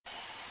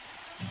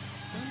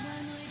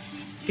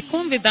Te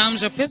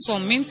convidamos a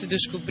pessoalmente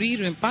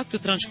descobrir o impacto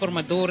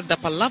transformador da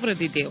Palavra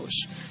de Deus,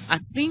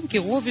 assim que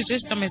ouves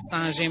esta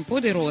mensagem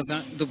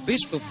poderosa do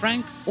Bispo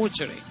Frank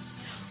Ochery.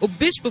 O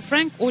Bispo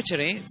Frank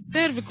Ochery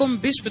serve como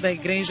Bispo da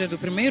Igreja do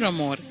Primeiro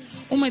Amor,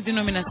 uma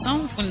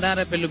denominação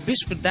fundada pelo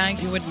Bispo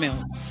Dag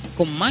Heward-Mills,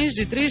 com mais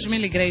de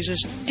 3.000 igrejas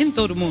em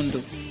todo o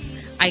mundo.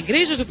 A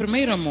Igreja do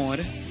Primeiro Amor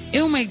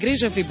é uma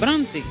igreja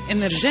vibrante,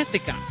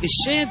 energética e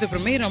cheia de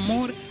primeiro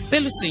amor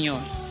pelo Senhor.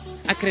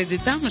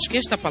 Acreditamos que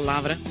esta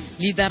palavra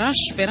lhe dará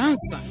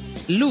esperança,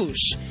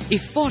 luz e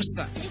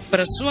força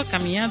para a sua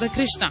caminhada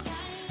cristã.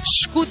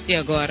 Escute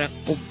agora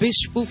o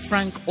Bispo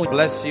Frank Ochery.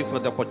 Bless you for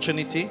the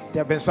opportunity Te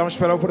abençoamos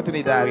pela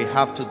oportunidade we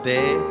have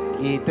today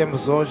que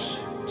temos hoje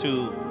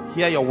to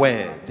hear your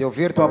word. de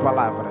ouvir Tua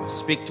palavra.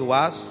 Speak to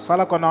us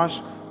Fala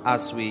conosco,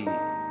 as we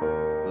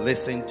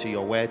listen to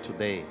your word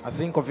today.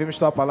 assim que ouvimos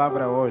Tua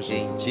palavra hoje.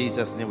 In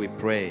Jesus' name we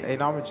pray. Em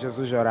nome de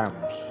Jesus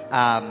oramos.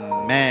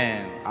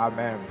 Amen.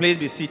 Amém. Please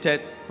be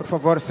seated. Por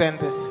favor,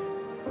 sente-se.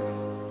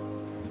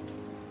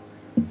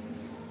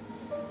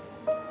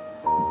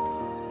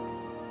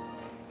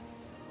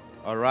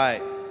 All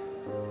right.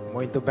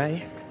 Muito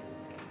bem.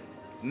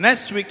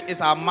 Next week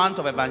is our month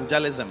of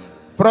evangelism.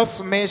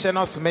 Próximo mês é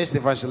nosso mês de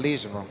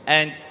evangelismo.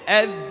 And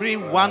every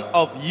one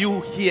of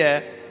you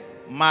here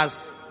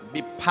must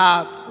be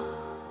part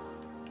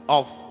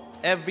of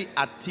every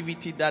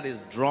activity that is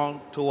drawn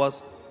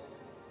towards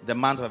the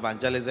month of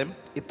evangelism.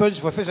 E todos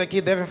vocês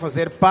aqui devem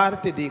fazer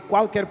parte de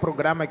qualquer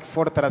programa que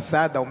for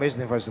traçado ao mês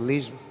de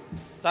evangelismo.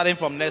 Starting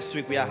from next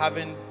week, we are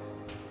having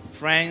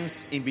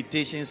Friends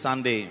Invitation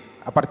Sunday.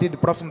 A partir do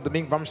próximo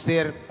domingo vamos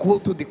ter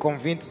culto de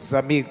convite dos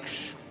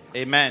amigos.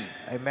 Amen.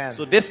 Amen.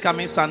 So this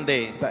coming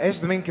Sunday, Então,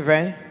 este domingo que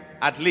vem,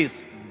 at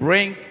least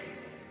bring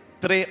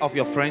 3 of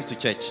your friends to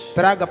church.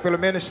 traga pelo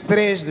menos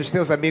 3 dos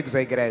teus amigos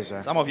à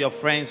igreja. Some of your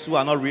friends who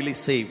are not really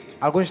saved,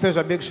 Alguns teus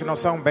amigos que não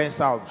são bem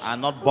salvos, are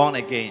not born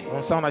again.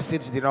 não são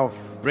nascidos de novo.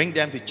 Bring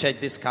them to church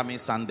this coming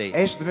Sunday.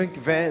 Este domingo que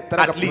vem,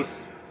 At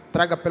least.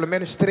 traga pelo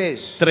menos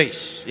 3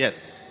 3.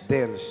 Yes.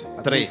 deles.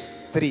 At Três.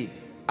 least 3.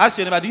 Ask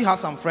your neighbor, do you have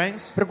some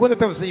friends Pergunta ao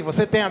teu vizinho,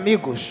 você tem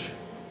amigos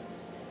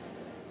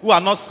who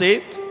are not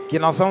saved, que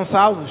não são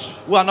salvos,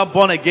 who are not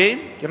born again,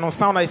 que não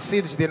são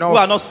nascidos de who novo,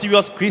 are not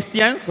serious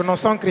Christians? que não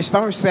são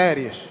cristãos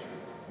sérios?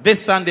 This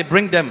Sunday,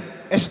 bring them.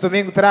 Este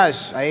domingo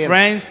traz a eles.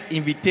 Friends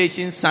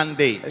Invitation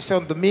Sunday. Este é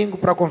um domingo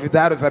para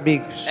convidar os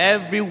amigos.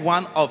 Every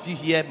one of you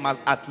here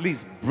must at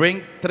least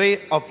bring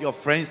 3 of your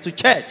friends to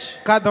church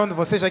Cada um de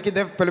vocês aqui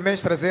deve pelo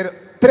menos trazer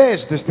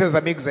 3 dos teus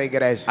amigos à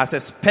igreja, as a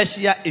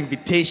special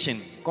invitation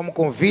como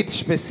convite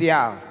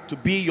especial, to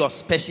be your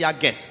special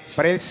guest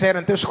para eles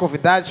serem teus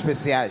convidados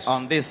especiais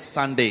on this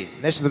Sunday.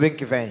 neste domingo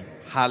que vem.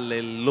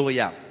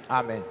 Hallelujah.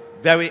 Amém.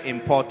 Very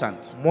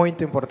important.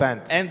 Muito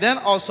importante. And then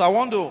also I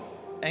want to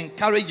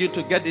encourage you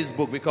to get this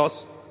book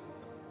because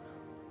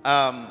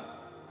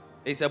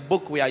it's a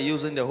book we are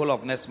using the whole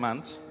of next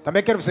month.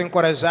 Também quero vos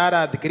encorajar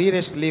a adquirir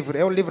este livro.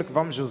 É um livro que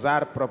vamos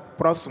usar para o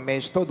próximo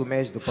mês, todo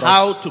mês do próximo,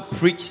 How to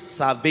Preach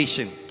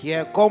Salvation. que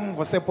é como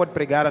você pode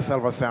pregar a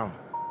salvação.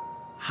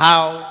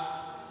 How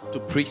to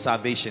Preach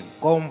Salvation.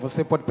 Como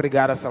você pode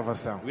pregar a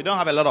salvação. We don't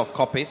have a lot of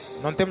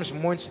copies, Não temos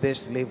muitos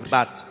destes livros,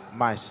 but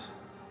mas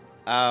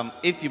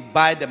if you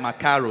buy the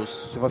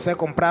Macaros, se você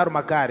comprar o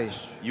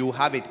Macários, you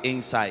have it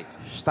inside.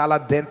 está lá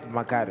dentro do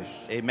Macários.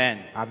 Amen.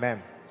 Amém.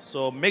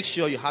 So make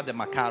sure you have the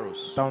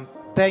Macaros. Então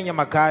tenha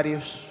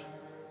Macários.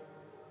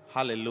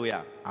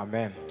 Hallelujah.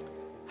 Amém.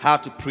 How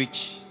to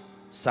Preach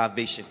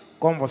Salvation.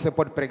 Como você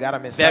pode pregar a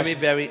Very, mensagem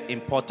very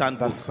important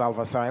da book.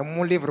 salvação. É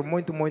um livro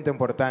muito, muito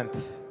importante.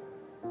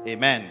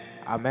 Amen.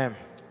 Amém.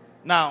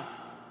 Now,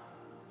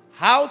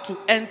 how to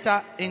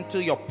enter into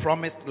your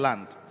promised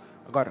land.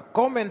 Agora,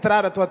 como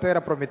entrar à tua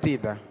terra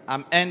prometida?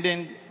 I'm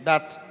ending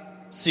that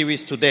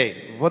series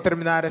today. Vou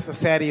terminar essa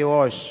série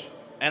hoje.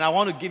 And I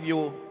want to give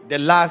you the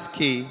last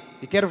key,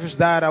 E quero vos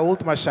dar a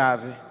última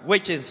chave,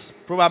 which is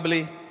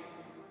probably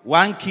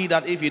one key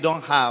that if you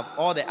don't have,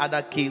 all the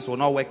other keys will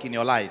not work in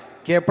your life.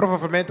 que é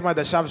provavelmente uma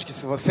das chaves que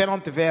se você não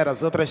tiver,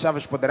 as outras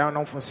chaves poderão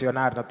não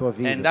funcionar na tua And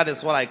vida. that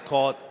is what I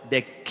call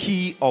the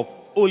key of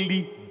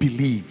only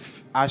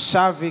believe. A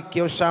chave que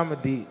eu chamo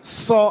de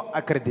só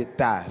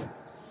acreditar.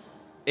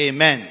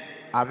 Amen.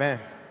 Amém.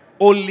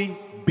 Only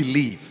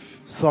believe.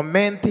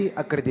 Somente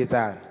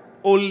acreditar.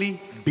 Only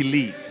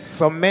believe.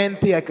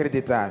 Somente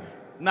acreditar.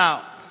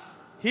 Now,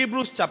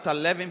 Hebrews chapter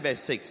 11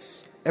 verse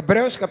 6.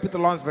 Hebreus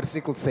capítulo 11,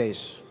 versículo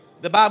 6.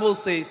 The Bible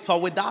says, for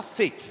without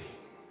faith,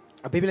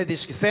 A Bíblia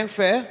diz que sem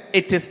fé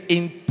it is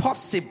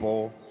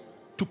impossible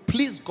to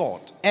please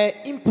God.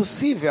 é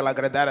impossível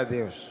agradar a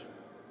Deus.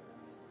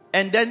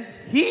 And then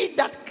he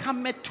that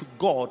cometh to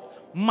God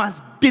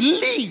must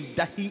believe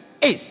that he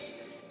is,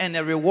 and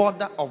a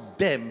rewarder of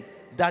them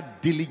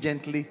that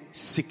diligently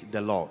seek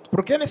the Lord.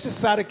 Porque é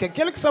necessário que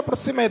aquele que se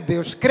aproxima de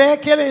Deus creia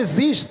que Ele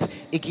existe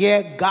e que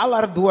é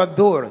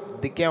galardoador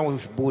de quem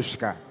os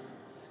busca.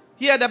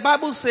 Here the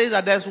Bible says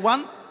that there's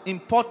one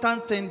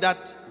important thing that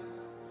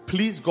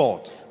please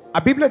God. A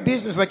Bíblia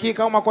diz-nos aqui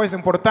que há uma coisa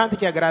importante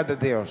que agrada a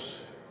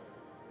Deus.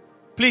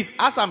 Please,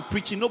 as I'm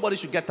preaching, nobody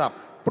should get up.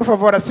 Por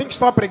favor, assim que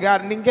estou a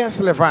pregar, ninguém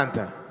se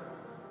levanta.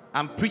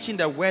 I'm preaching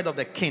the word of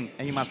the king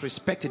and you must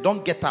respect it.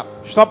 Don't get up.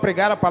 Estou a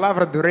pregar a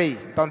palavra do rei,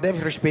 então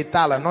deve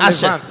respeitá-la. Não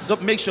Ushers, levante-se.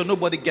 don't make sure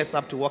nobody gets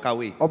up to walk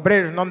away.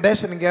 Obreiros, não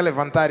deixe ninguém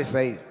levantar e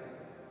sair.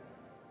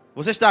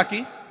 Você está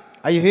aqui?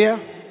 Are you here?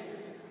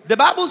 The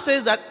Bible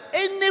says that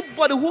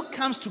anybody who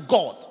comes to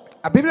God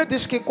A Bíblia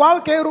diz que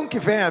qualquer que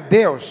vem a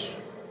Deus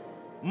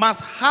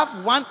must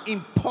have one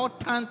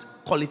important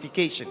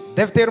qualification.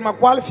 deve ter uma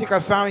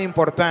qualificação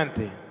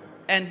importante.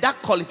 And that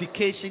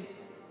qualification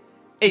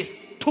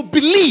is to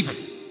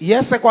believe E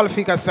essa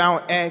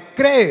qualificação é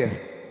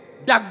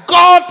crer that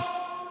God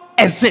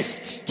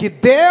exists. que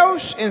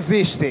Deus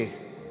existe.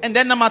 And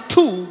then number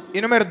 2,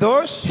 E número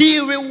 2, he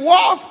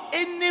rewards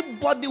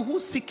anybody who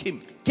seek him.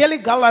 que ele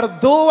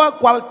galardoa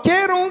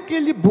qualquer que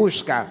lhe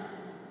busca.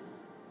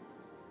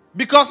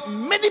 Because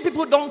many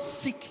people don't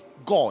seek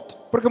God.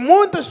 Porque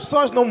muitas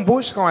pessoas não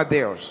buscam a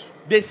Deus.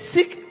 They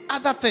seek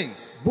other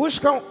things.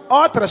 Buscam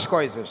outras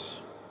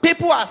coisas.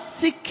 People are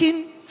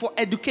seeking for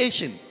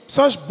education.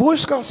 Pessoas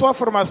buscam sua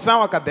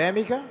formação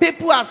acadêmica.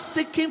 People are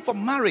seeking for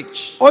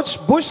marriage. Outros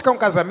buscam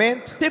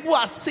casamento. People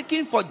are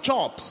seeking for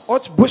jobs.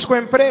 Outros buscam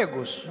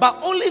empregos.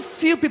 But only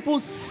few people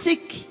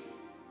seek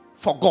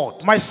for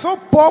God. Mas só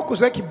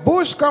poucos é que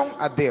buscam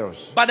a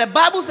Deus. But the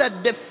Bible said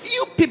the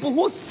few people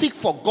who seek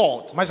for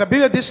God, Mas a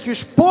Bíblia diz que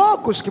os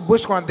poucos que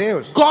buscam a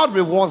Deus, God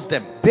rewards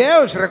them.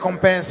 Deus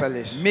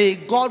recompensa-lhes. May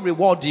God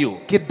reward you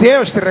Que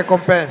Deus te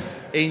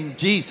recompense. in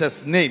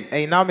Jesus' name.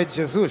 Em nome de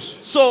Jesus.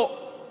 So,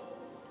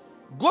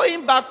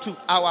 going back to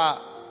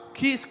our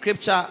key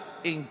scripture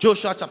in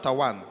Joshua chapter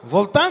 1,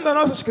 Voltando à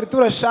nossa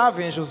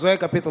escritura-chave em Josué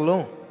capítulo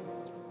 1.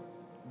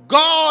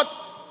 God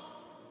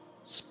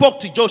spoke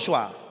to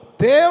Joshua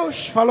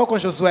Deus falou com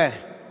Josué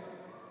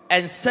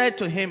and said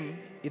to him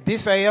e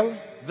disse a ele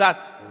that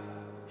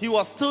he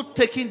was still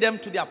taking them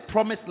to their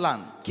promised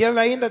land, que ele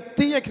ainda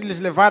tinha que lhes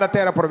levar à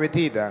terra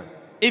prometida.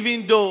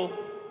 even though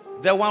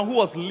the one who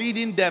was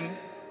leading them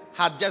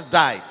had just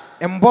died.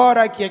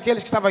 Embora que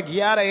aqueles que estavam a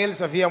guiar a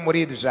eles haviam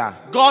morrido já.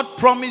 God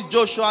promised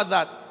Joshua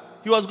that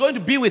he was going to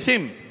be with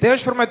him,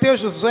 Deus prometeu a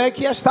Josué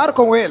que ia estar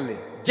com ele.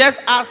 just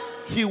as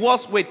he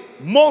was with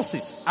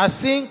Moses,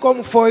 Assim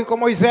como foi com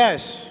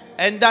Moisés.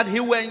 and that he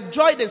will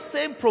enjoy the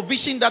same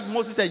provision that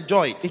Moses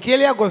enjoyed, E que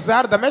ele ia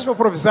gozar da mesma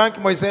provisão que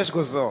Moisés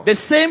gozou. the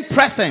same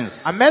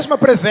presence, A mesma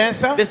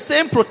presença, the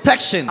same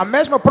protection, a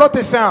mesma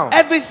proteção.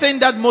 everything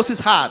that Moses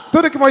had.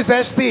 Tudo que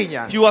Moisés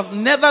tinha. He was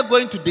never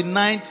going to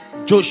deny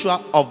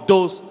Joshua of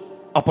those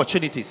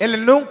opportunities. Ele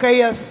nunca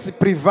ia se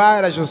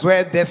privar a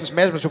Josué dessas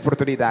mesmas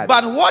oportunidades.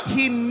 But what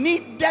he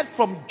needed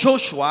from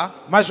Joshua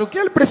Mas o que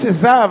ele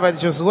precisava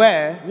de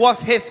Josué was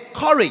his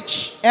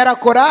courage. era a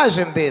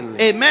coragem dele.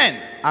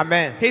 Amen.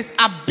 Amém. His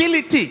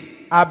ability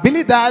A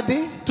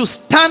habilidade to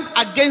stand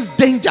against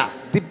danger.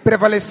 de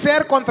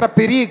prevalecer contra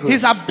perigos.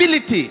 His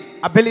ability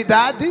A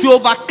habilidade to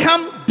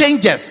overcome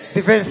dangers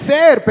de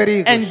vencer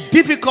perigos and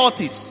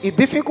difficulties e and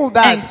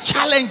dificuldades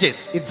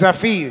challenges. e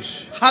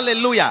desafios.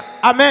 Hallelujah.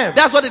 Amém.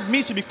 That's what it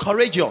means to be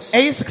courageous.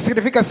 É isso que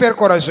significa ser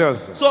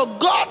corajoso. So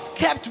God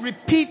kept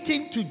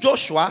repeating to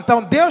Joshua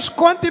Então Deus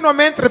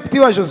continuamente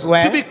repetiu a to be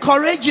Josué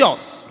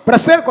courageous para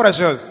ser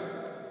corajoso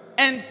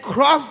and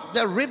cross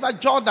the river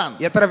Jordan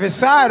e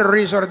atravessar o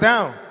Rio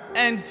Jordão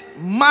and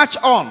march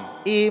on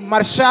e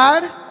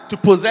marchar to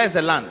possess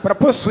the land. para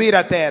possuir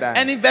a terra.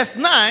 And in verse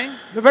 9,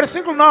 No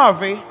versículo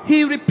 9,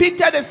 he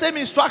repeated the same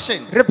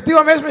instruction repetiu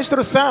a mesma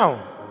instrução.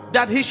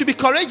 that he should be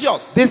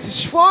courageous. Disse,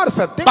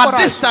 esforça, tem But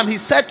this coragem. time he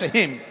said to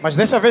him, Mas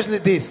dessa vez lhe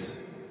disse,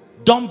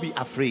 don't be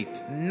afraid,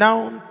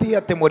 não te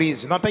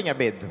atemorizes, não tenha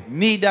medo.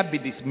 neither be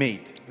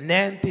dismayed.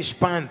 Nem te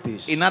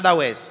espantes. In other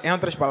words, Em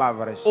outras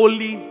palavras,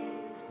 only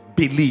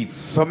believe.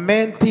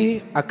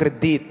 somente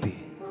acredite.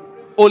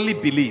 Only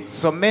believe.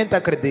 Somente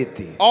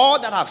acredite. All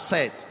that I've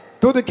said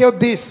Tudo que eu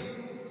disse,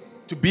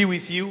 to be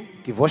with you,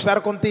 que vou estar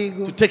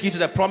contigo, to take you to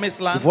the promised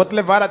que land, vou te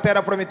levar à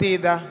terra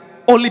prometida,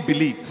 only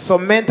believe.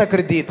 somente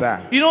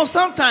acredita. You know,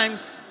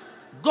 sometimes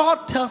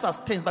God tells us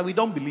things, but we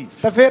don't believe.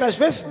 Está a ver? Às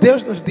vezes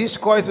Deus nos diz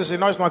coisas e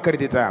nós não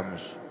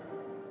acreditamos.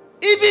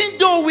 Even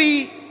though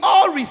we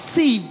all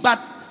receive, but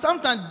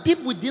sometimes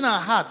deep within our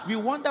hearts, we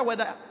wonder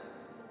whether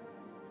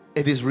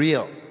it is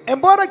real.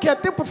 Embora que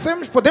até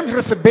podemos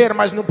receber,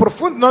 mas no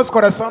profundo do nosso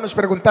coração nos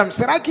perguntamos,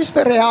 será que isto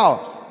é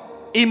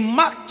real? In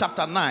Mark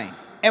chapter 9,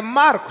 Em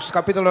Marcos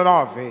capítulo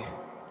 9,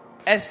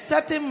 a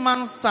certain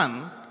man's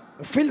son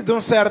o filho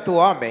de certo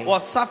homem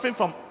was suffering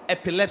from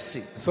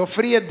epilepsy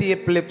sofria de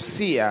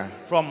epilepsia.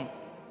 from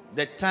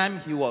the time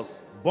he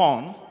was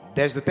born.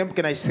 Desde o tempo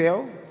que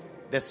nasceu,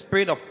 The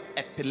spirit of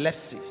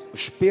epilepsy o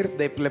espírito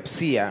da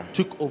epilepsia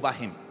took over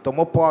him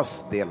tomou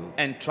posse dele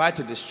and tried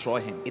to destroy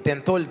him. e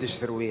tentou lhe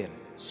destruir.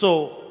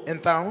 So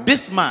Então,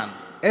 this man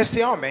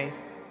esse homem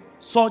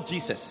saw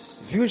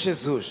Jesus, viu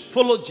Jesus,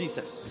 followed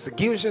Jesus,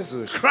 seguiu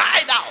Jesus,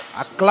 cried out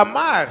a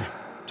clamar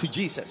to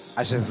Jesus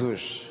a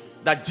Jesus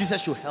that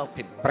Jesus should help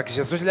him. para que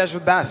Jesus lhe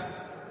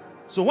ajudasse.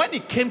 So when he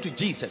came to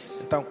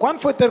Jesus, Então, quando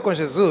foi ter com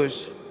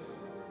Jesus,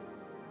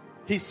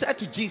 he said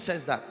to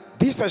Jesus that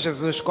Disse a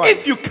Jesus: "Olha,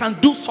 if you can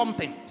do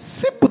something,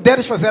 se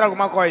puderes fazer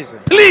alguma coisa,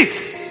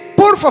 please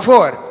por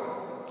favor,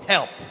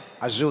 help."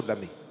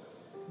 ajuda-me."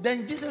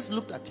 Then Jesus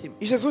looked at him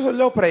E Jesus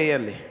olhou para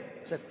ele.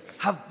 and said,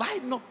 "Have I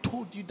not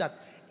told you that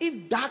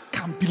if thou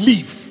can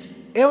believe,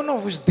 Eu não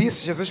vos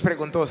disse, Jesus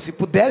perguntou, se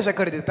puderes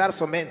acreditar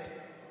somente,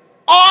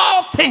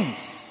 all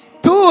things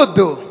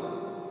tudo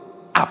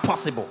are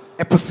possible."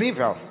 é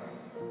possível.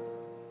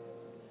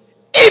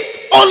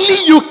 If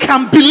only you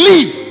can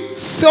believe.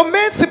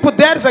 Somente se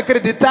puderes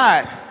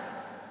acreditar.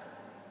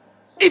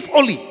 If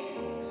only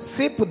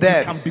Se you can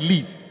puderes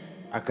believe,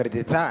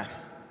 acreditar,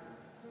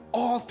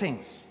 all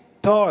things.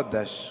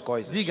 todas as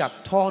coisas Diga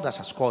todas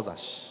as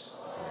coisas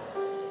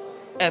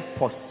é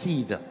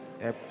possível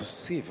é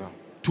possível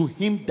to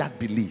him that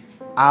believe.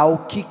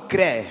 ao que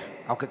crê,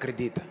 ao que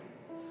acredita.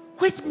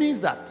 Which means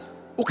that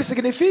O que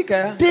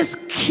significa? this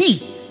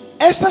key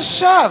Esta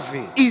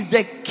chave is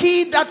the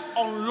key that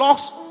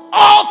unlocks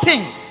all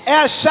things. é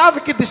a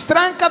chave que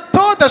destranca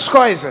todas as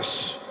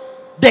coisas.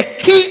 The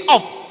key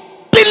of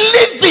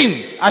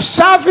believing. A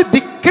chave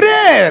de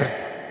crer.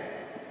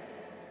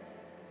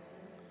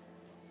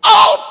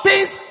 All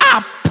things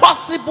are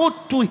possible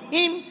to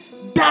him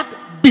that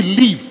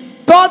believe.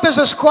 Todas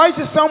as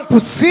coisas são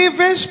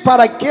possíveis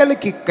para aquele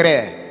que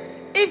crê.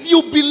 If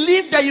you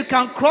believe that you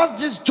can cross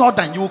this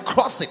Jordan, you will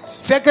cross it.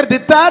 Se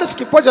acreditares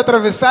que pode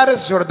atravessar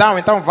esse Jordão,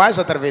 então vais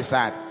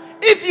atravessar.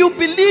 If you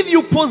believe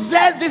you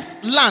possess this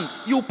land,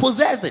 you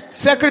possess it.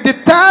 Se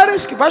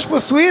acreditares que vais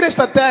possuir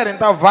esta terra,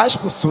 então vais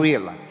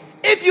possuí-la.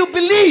 If you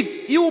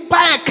believe you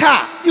buy a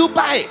car, you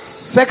buy it.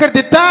 Se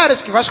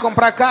acreditares que vais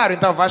comprar carro,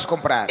 então vais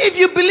comprar. If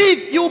you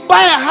believe you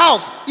buy a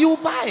house, you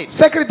buy it.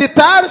 Se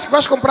acreditares que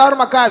vais comprar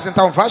uma casa,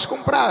 então vais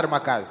comprar uma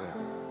casa.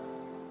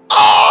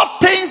 All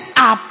things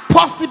are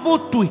possible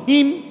to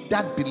him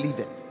that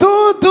believeth.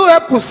 Tudo é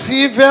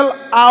possível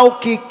ao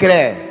que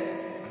crê.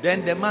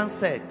 Then the man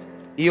said,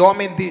 E o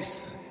homem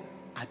disse: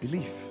 I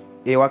believe.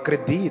 eu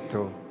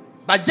acredito.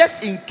 But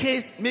just in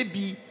case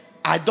maybe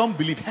I don't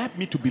believe, help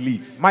me to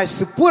believe. Mas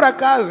se por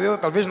acaso eu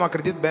talvez não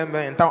acredite bem,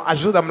 então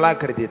ajuda-me lá a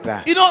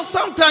acreditar. You know,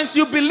 sometimes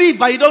you believe,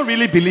 but you don't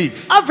really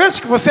believe. Há vezes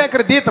que você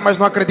acredita, mas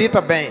não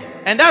acredita bem.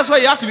 And that's why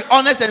you have to be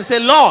honest and say,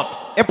 Lord,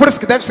 É por isso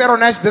que deve ser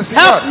honesto e dizer: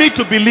 help Senhor, me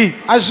to believe.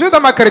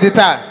 ajuda-me a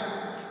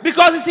acreditar.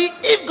 Because you see,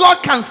 if God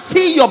can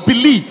see your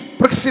belief,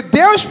 Porque se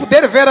Deus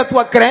puder ver a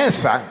tua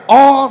crença,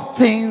 all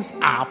things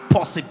are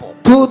possible.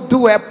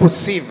 tudo é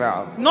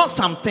possível. Not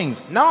some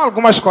things. Não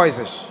algumas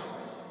coisas.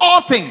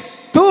 All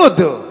things.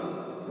 Tudo.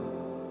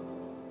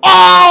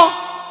 All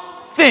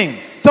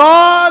things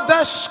Todas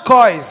as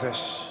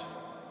coisas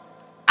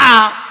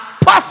are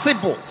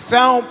possible.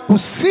 são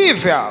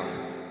possíveis.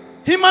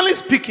 Humanly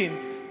speaking,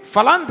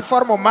 Falando de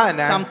forma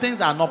humana, some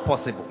things are not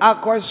possible. há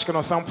coisas que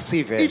não são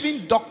possíveis. Even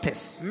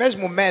doctors,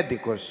 Mesmo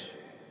médicos,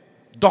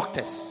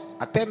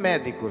 até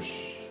médicos,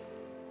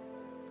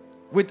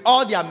 with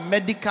all their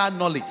medical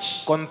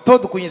knowledge, com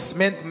todo o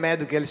conhecimento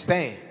médico que eles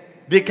têm,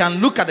 they can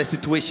look at the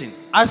situation.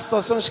 há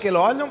situações que eles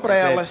olham para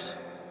Certo. elas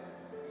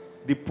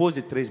Depois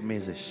de 3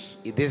 meses,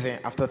 e dizem: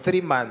 after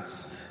 3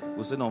 months,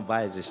 você não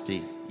vai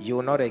existir. you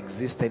will not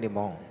exist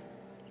anymore.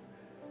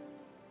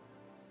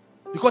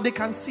 Because they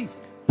can see.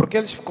 Porque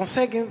eles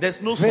conseguem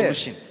There's no ver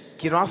solution.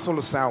 que não há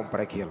solução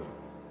para aquilo.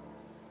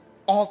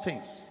 All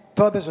things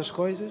Todas as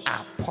coisas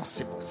are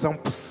possible são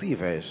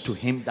possíveis to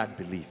him that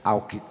believes.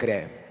 ao que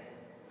crê.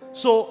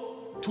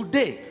 So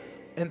today,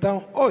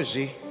 Então,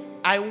 hoje,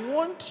 I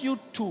want you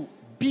to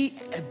be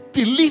a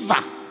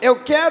believer.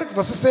 eu quero que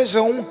você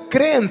seja um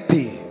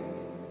crente.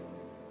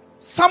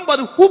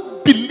 Somebody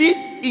who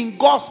believes in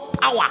God's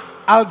power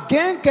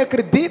Alguém que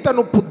acredita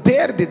no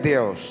poder de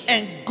Deus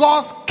and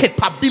God's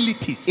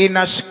capabilities. e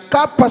nas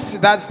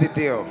capacidades de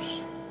Deus.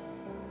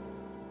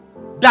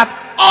 That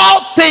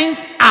all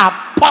things are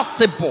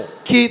possible.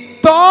 Que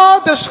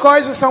todas as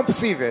coisas são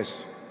possíveis.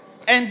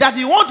 And that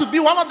you want to be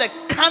one of the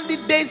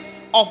candidates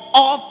of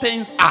all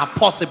things are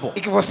possible.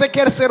 E que você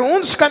quer ser um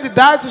dos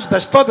candidatos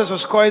das todas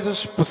as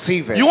coisas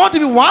possíveis. You want to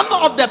be one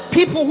of the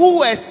people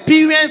who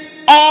experience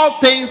all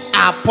things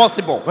are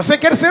possible. Você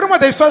quer ser uma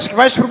das pessoas que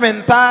vai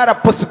experimentar a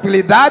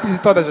possibilidade de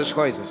todas as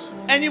coisas.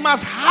 And you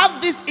must have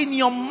this in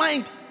your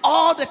mind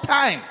all the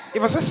time. E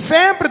você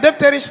sempre deve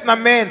ter isto na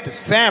mente,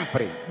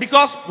 sempre.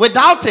 Because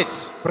without it,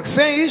 Porque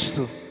sem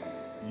isto,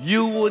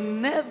 you will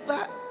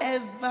never,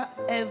 ever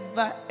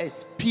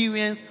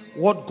experience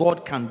what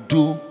God can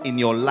do in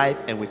your life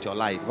and with your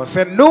life.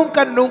 você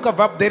nunca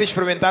vai poder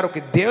experimentar o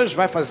que Deus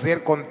vai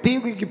fazer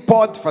contigo e que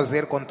pode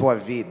fazer com tua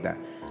vida.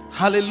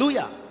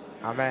 Hallelujah.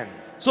 Amém.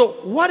 So,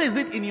 what is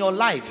it in your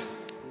life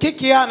O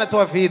que há na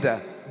tua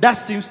vida that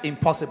seems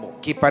impossible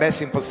que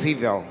parece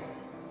impossível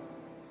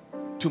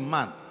to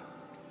man?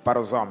 para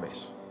os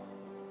homens?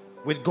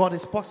 With God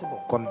is possible.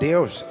 Com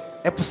Deus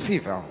é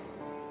possível.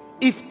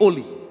 If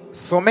only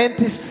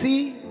Somente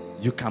se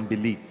you can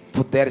believe.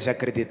 puderes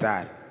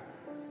acreditar.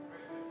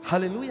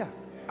 Hallelujah.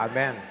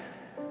 Amém.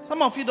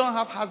 Some of you don't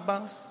have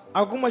husbands,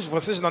 Algumas de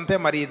vocês não têm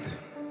marido,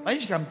 but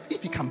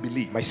if you can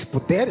believe, mas se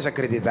puderes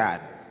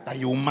acreditar, that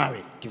you will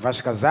marry. que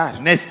vais casar.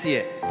 Next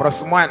year,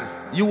 Próximo ano,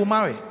 you will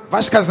marry.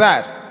 vais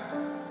casar.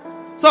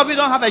 Some of you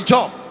don't have a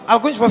job.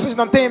 Alguns de vocês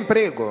não têm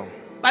emprego.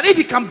 But if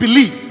you can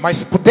believe Mas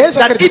se puderes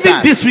that even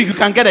acreditar this week you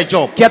can get a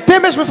job, que até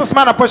mesmo essa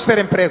semana podes ter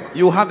emprego,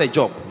 you will have a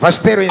job. vais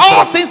ter um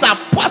All emprego. things are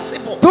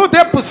possible. Tudo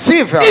é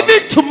possível.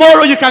 Even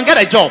tomorrow you can get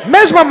a job.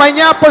 Mesmo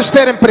amanhã podes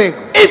ter emprego.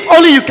 If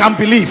only you can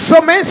believe.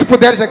 Somente se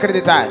puderes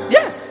acreditar.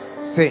 Yes.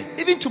 Sim.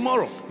 Even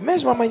tomorrow.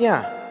 Mesmo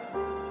amanhã.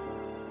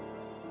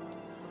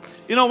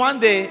 You know, one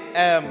day,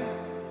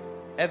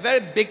 a very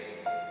big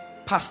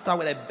pastor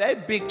with a very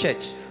big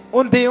church,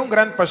 Dia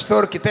grande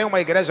pastor que tem uma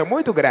igreja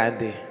muito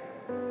grande.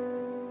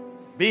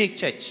 big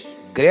church,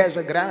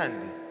 Igreja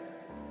grande.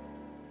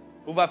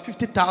 over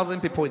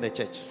 50,000 people in the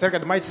church. Cerca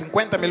de mais de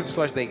 50 mil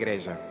pessoas da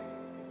igreja.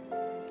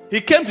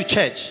 He came to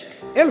church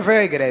Ele veio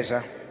à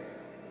igreja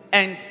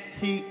and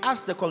he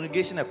asked the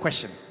congregation a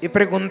question. e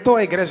perguntou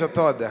à igreja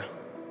toda: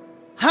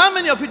 How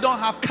many of you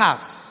don't have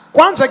cars?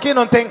 quantos aqui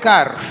não têm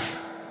carro?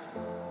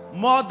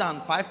 More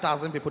than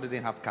 5,000 people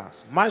didn't have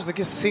cars. Mais do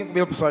que 5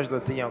 mil pessoas não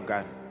tinham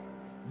carro.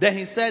 Then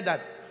he said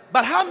that,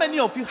 but how many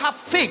of you have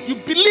faith? You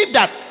believe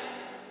that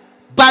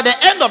by the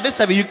end of this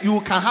service, you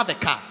can have a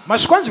car.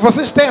 Mas quantos de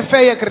vocês têm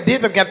fé e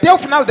acreditam que até o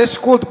final deste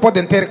culto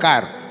podem ter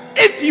carro?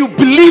 If you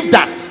believe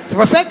that Se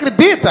você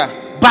acredita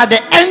by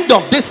the end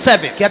of this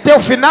service, que até o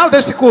final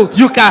deste culto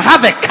you can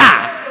have a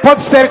car,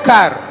 podes ter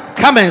carro,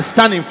 come and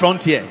stand in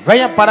front here.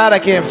 venha parar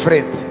aqui em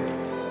frente.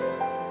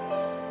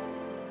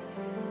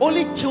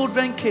 Only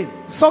children came.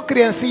 Só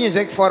criancinhas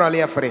é que foram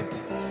ali à frente.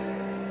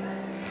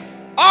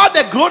 All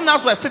the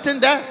grown-ups were sitting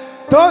there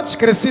Todos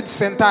crescidos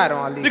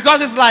sentaram ali.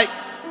 because it's like,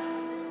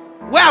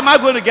 where am I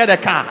going to get a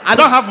car? I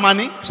don't have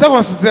money. Estavam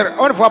a se dizer: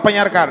 onde vou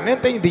apanhar carro? Nem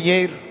tenho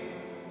dinheiro.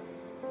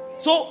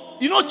 So,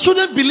 you know,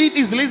 children believe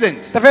easily, isn't it?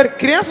 Está a ver?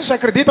 Crianças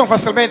acreditam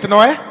facilmente,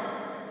 não é?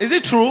 Is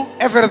it true?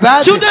 É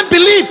verdade. Children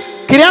believe.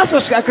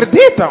 Crianças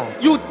acreditam.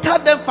 You tell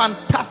them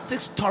fantastic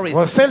stories.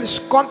 Você lhes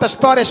conta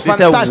histórias They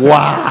say, fantásticas.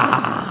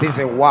 wow.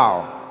 Dizem: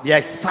 uau. They are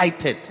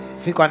excited.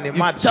 Ficam You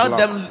animados. tell logo.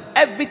 them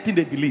everything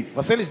they believe.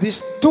 Você lhes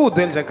diz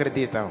tudo, eles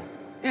acreditam.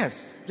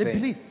 Yes, they Sim.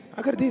 believe.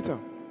 Acreditam.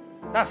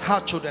 That's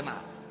how children are.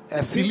 É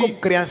assim Believe. como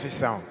crianças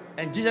são.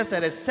 And Jesus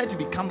said, except you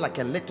become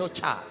like a little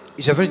child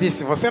E Jesus disse: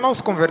 se você não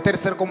se converter,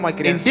 ser como uma in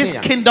this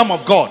criancinha, kingdom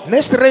of God,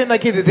 neste reino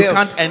aqui de you Deus,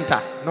 can't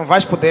enter. não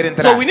vais poder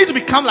entrar. So we need to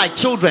become like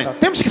children Então,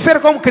 temos que ser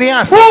como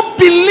crianças who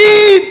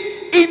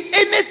believe in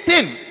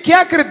anything que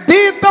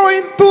acreditam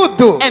em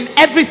tudo and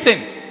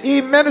everything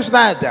e menos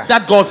nada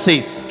that God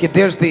says. que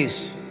Deus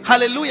diz.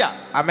 Hallelujah.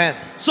 Amém.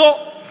 So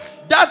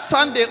that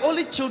Sunday,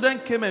 only children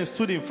came and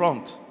stood in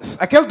front,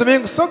 Aquele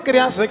domingo só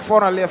crianças é que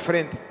foram ali à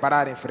frente,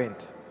 parar em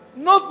frente,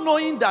 not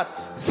knowing that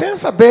sem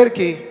saber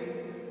que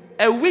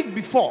a week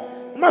before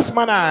uma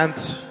semana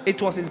antes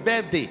it was his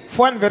birthday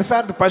foi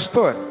aniversário do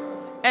pastor.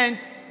 and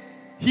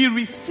he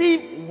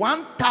received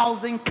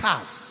 1,000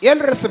 cars E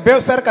ele recebeu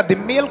cerca de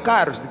 1000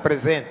 carros de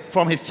presente,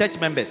 from his church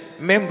members.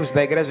 membros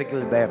da igreja que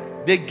lhe deram.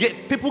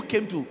 People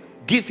came to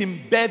give him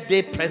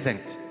birthday present,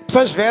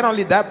 Pessoas vieram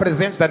lhe dar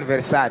presentes de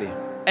aniversário.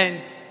 and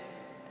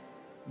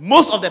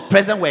most of the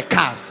presents were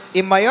cars. E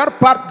a maior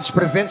parte dos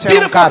presentes eram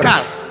Beautiful carros.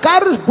 cars.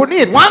 Carros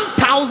bonitos.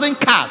 1,000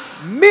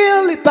 cars.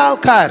 1000 e tal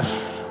carros.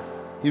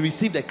 He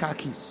received the car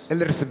keys.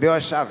 Ele recebeu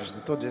as chaves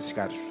de todos esses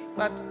carros.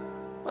 But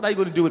what are you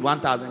going to do with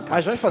 1,000 Mas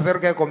cars? vamos fazer o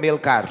que com 1000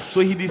 carros?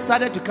 So he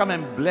decided to come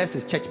and bless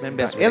his church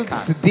members with Ele the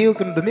cars. decidiu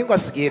que no domingo a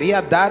seguir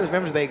ia dar os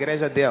membros da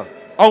igreja dele.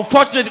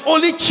 Unfortunately,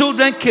 only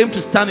children came to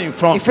stand in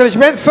front.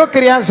 Infelizmente só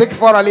crianças é que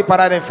foram ali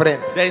parar em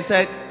frente. Then he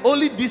said,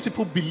 only these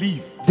people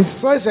believe. Disse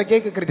só esses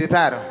aqui que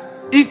acreditaram.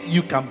 If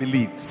you can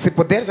believe, Se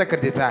puderes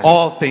acreditar,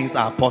 all things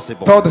are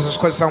possible. todas as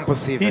coisas são He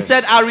possíveis.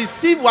 said, I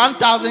received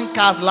 1,000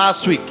 cars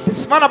last week De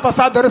semana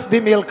passada eu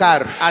recebi 1000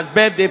 carros as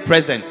birthday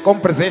presents. como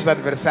presente de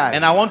aniversário.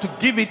 And I want to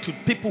give it to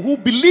people who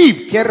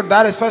believed Quero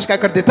dar às pessoas que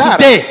acreditaram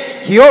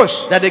today que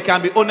hoje that they can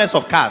be owners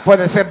of cars.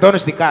 podem ser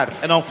donos de carros.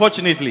 And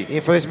unfortunately,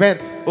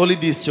 Infelizmente, only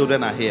these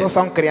children are here. só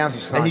são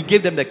crianças. Só. And he gave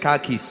them the car E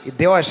keys.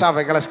 deu a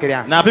chave àquelas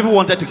crianças. Now people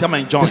wanted to come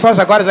and join, Pessoas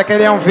agora já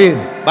queriam vir.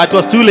 but it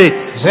was too late.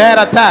 Já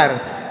era tarde.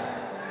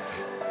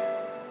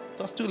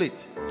 It was too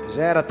late.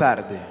 Já era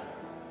tarde.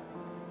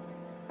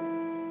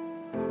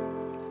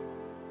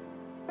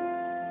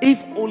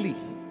 If only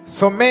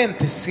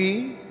Somente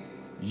se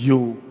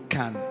you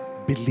can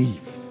believe.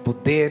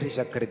 puderes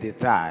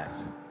acreditar.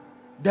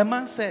 The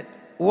man said,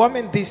 O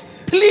homem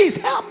disse: please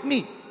help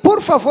me.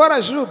 por favor,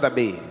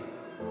 ajuda-me.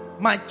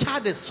 My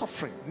child is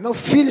suffering. Meu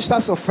filho está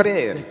a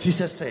sofrer.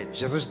 Jesus said,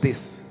 Jesus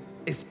disse: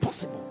 it's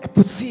possible é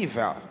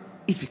possível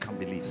if you can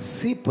believe.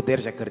 se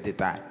puderes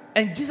acreditar.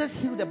 And Jesus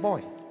healed the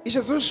boy, E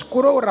Jesus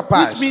curou o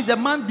rapaz. which means the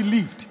man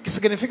believed. Que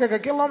significa que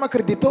aquele homem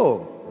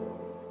acreditou.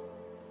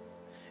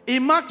 In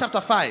Mark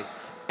chapter 5,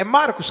 Em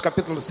Marcos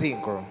capítulo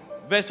 5,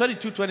 verse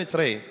 22,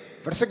 23,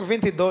 versículo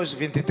 22 e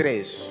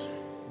 23.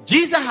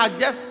 Jesus had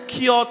just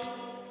cured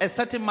a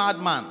certain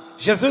madman.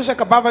 Jesus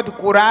acabava de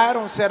curar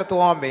um certo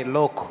homem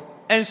louco.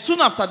 And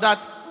soon after that,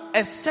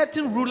 a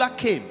certain ruler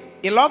came.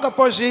 E logo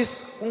após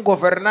isso,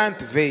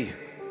 governante veio.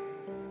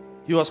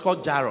 He was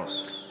called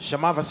Jairus.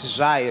 chamava-se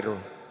Jairo.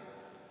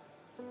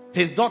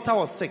 His daughter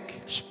was sick.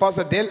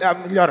 Esposa dele,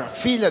 a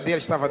filha dele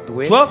estava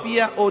doente.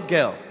 12-year-old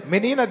girl.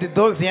 Menina de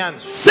 12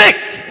 anos. Sick!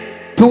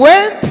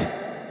 Doente.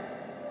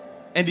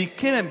 And he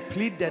came and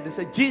pleaded. He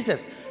said,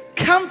 Jesus,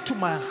 come to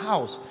my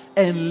house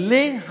and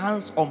lay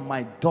hands on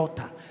my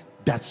daughter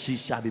that she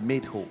shall be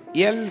made whole.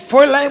 E ele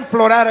foi lá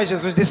implorar a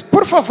Jesus. Disse,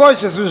 por favor,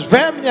 Jesus,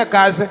 vem à minha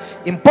casa,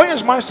 impõe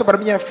as mãos sobre a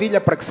minha filha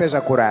para que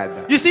seja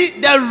curada. You see,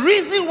 the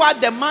reason why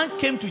the man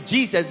came to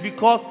Jesus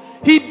because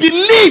he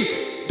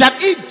believed that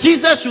if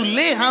Jesus should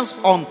lay hands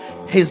on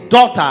his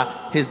daughter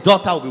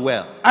will be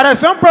well. A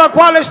razão pela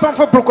qual este homem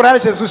foi procurar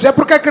Jesus é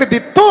porque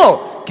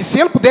acreditou que se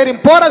ele puder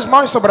impor as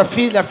mãos sobre a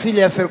filha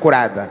ia ser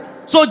curada.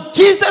 So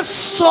Jesus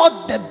saw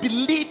the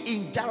belief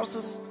in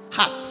Jairus'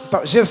 heart.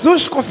 Então,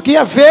 Jesus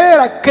conseguia ver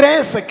a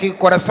crença que o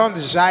coração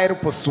de Jairo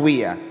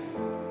possuía.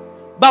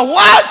 But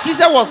while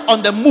Jesus was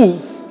on the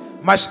move,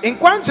 Mas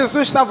enquanto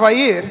Jesus estava a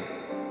ir,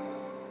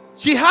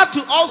 he had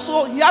to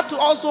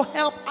also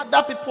help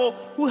other people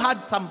who had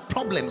some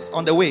problems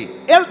on the way.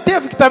 ele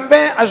teve que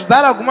também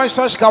ajudar algumas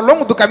pessoas que ao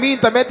longo do caminho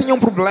também tinham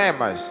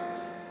problemas.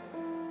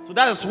 So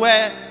that is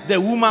where the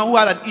woman who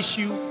had an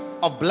issue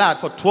of blood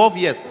for 12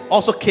 years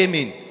also came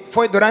in.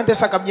 Foi durante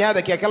essa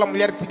caminhada que aquela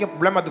mulher que tinha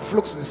problema do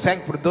fluxo de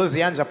sangue por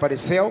 12 anos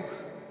apareceu.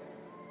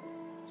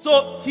 So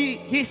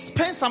he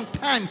spent some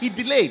time, he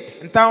delayed.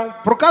 Então,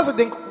 por causa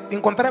de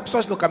encontrar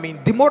pessoas no caminho,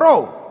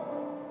 demorou.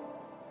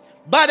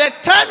 By the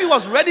time he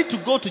was ready to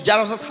go to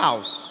Jairus'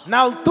 house, Na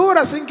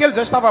altura, assim que ele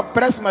já estava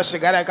próximo a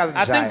chegar à casa de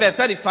I think Jairo. verse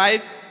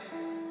 35,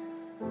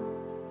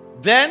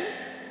 then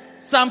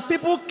some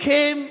people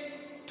came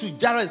to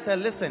Jairus and said,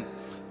 listen,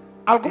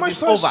 Algumas it is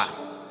pessoas over.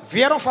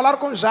 vieram falar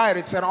com Jairo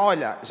e disseram,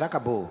 olha, já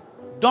acabou.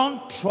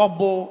 Don't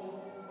trouble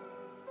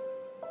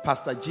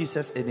Pastor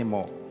Jesus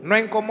anymore. Não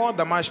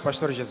incomoda mais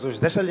Pastor Jesus,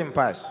 deixa-lhe em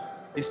paz.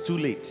 It's too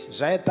late.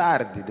 Já é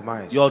tarde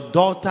demais. Your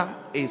daughter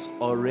is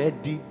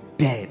already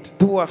dead.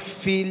 Tua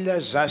filha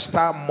já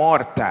está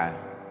morta.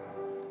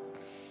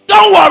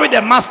 Don't worry the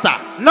master.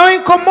 Não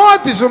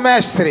incomodes o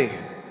mestre.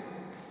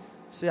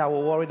 Say, I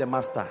will worry the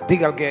master.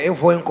 Diga alguém, eu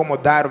vou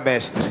incomodar o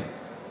mestre.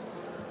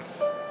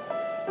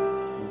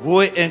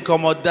 Vou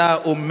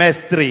incomodar o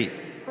mestre.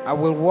 I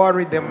will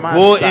worry the Vou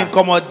master.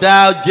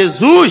 incomodar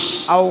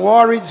Jesus. I'll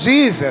worry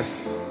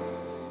Jesus.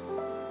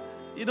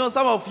 You know,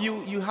 some of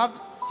you have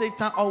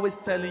Satan always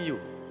telling you,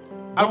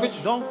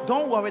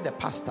 don't worry the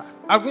pastor.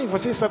 Alguns de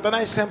vocês,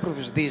 Satanás sempre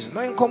vos diz,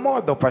 não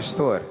incomoda o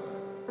pastor.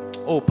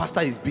 Oh,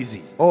 pastor is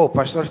busy. Oh, o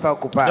pastor está I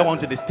ocupado. don't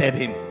want to disturb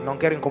him. Não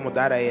quero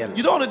incomodar a ele.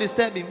 You don't want to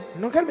disturb him.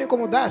 Não quero me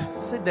incomodar.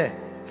 Sit there.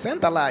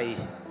 Senta lá aí.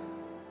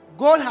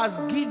 God has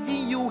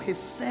given you his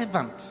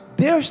servant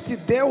Deus te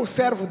deu o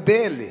servo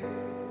dele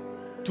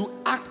to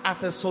act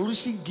as a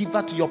solution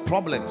giver to your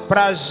problems.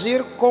 para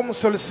agir como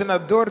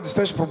solucionador dos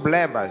teus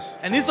problemas.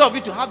 And instead of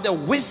you to have the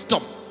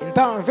wisdom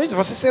Então, ao invés de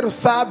você ser o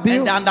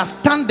sábio and the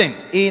understanding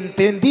e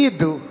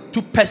entendido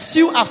to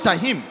pursue after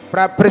him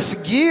para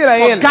perseguir a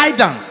for ele,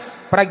 guidance,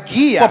 para for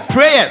guia,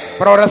 prayers,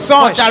 para for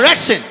orações,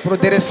 direction, para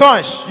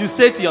direções, you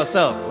say to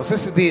yourself, você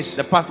se diz,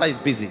 the pastor is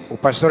busy. o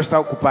pastor está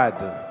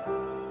ocupado.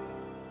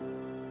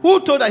 Who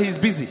told that he's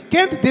busy?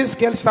 Quem te disse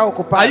que ele está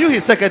ocupado? Are you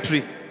his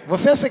secretary?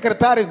 Você é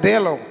secretário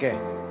dele ou o quê?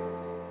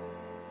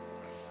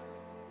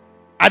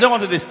 I don't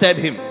want to disturb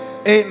him.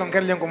 Ei, não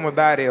quero lhe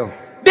incomodar eu.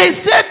 They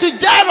said to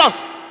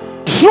Jairus,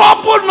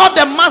 trouble not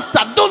the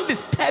master. Don't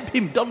disturb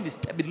him. Don't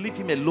disturb him. Leave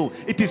him alone.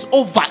 It is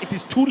over. It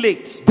is too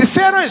late.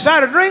 Disseram a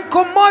Jairo, não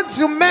incomodes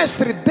o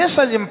mestre,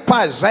 deixa-lhe em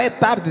paz, já é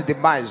tarde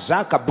demais, já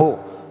acabou.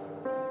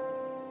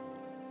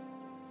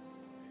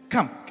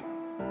 Come.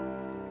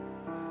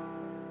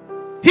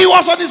 He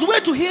was on his way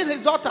to heal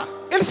his daughter,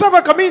 Ele estava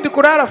a caminho de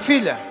curar a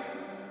filha,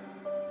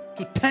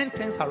 to turn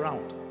things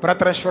around. para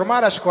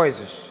transformar as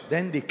coisas.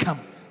 Then they come.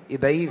 E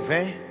daí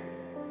vem,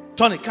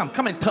 Tony,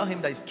 come and tell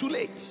him that it's too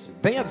late.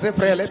 vem a dizer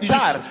para ele, é You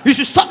tarde.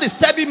 should stop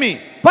disturbing me.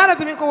 Para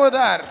de me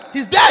incomodar,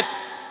 He's dead.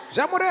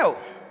 já morreu.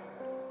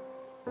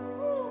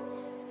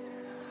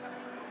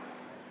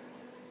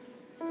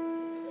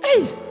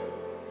 Hey.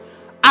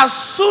 As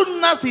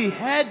soon as he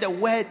heard the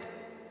word,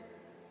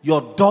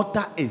 your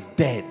daughter is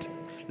dead,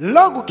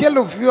 Logo que ele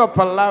ouviu a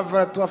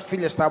palavra, tua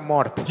filha está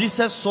morta.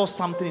 Jesus saw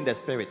something in the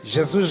spirit.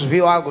 Jesus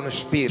viu algo no Do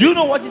espírito. you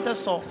know what Jesus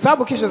saw?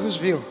 Sabe o que Jesus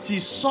viu? He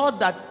saw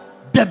that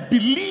the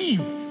belief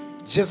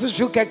Jesus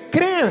viu que a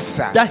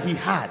crença that he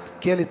had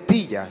que ele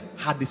tinha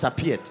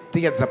disappeared.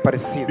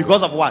 desaparecido.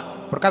 Because of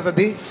what? Por causa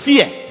de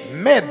Fear.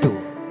 medo.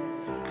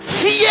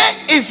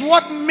 Fear is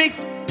what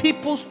makes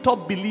people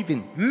stop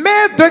believing.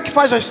 Medo é que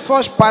faz as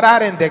pessoas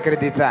pararem de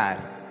acreditar.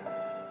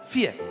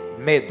 Fear.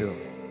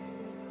 Medo.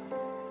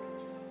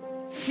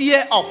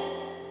 Fear of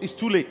it's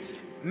too late.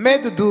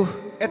 Medo do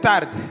é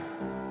tarde.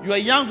 You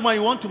are a young man,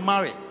 you want to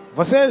marry.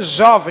 Você é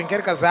jovem,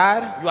 quer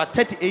casar, You are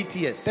 38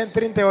 years, tem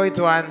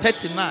 38 anos,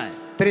 39,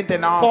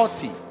 39,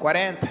 40,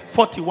 40,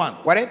 41.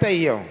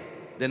 41.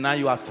 Then now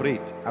you are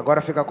afraid. Agora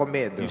fica com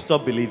medo. You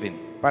stop believing.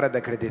 Para de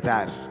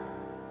acreditar.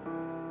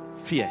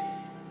 Fear.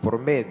 Por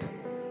medo.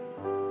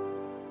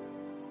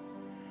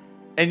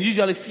 And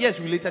usually fear is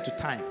related to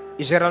time.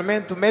 E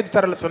geralmente o medo está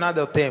relacionado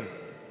ao tempo.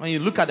 When you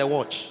look at the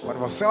watch Quando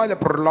você olha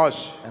para o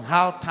relógio and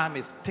how time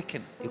is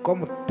ticking, e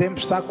como o tempo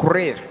está a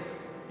correr,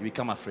 you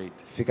become afraid.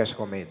 ficas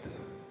com medo.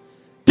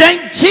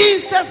 Then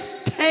Jesus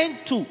turned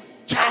to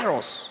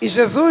Jairus. E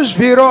Jesus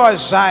virou a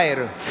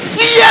Jairo.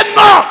 Fear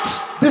not,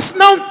 Disse: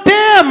 não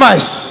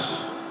temas,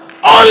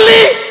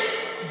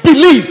 only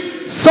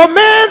believe.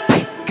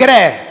 somente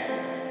crê.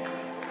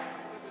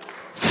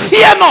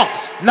 Fear not,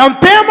 Não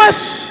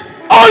temas,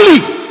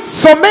 only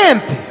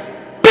somente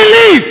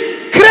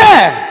believe.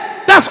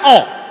 crê. That's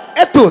all.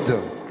 É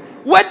tudo.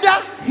 Whether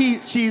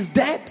she is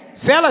dead,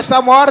 Se ela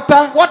está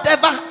morta,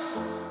 whatever,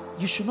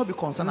 you should not be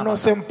concerned não about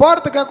se that.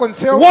 importa o que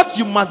aconteceu. What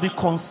you must be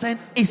concerned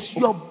is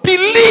your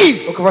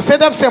belief. O que você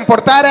deve se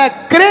importar é a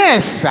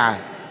crença.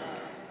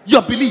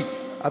 Your belief.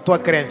 A tua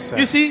crença.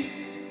 You see,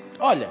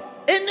 Olha,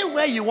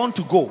 anywhere you want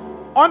to go,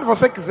 onde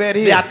você quiser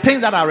ir, there are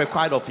things that are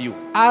required of you.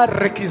 há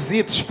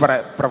requisitos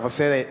para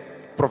você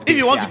If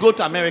you want to providenciar. go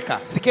to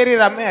America, Se quer ir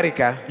à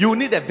América, you will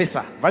need a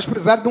visa. vais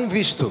precisar de um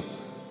visto.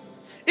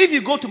 If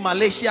you go to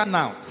Malaysia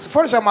now, Se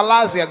fores à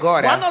Malásia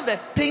agora, one of the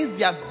things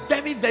they are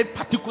very, very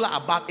particular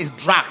about is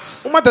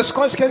drugs. uma das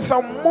coisas que eles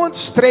são muito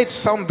estreitos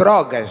são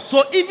drogas.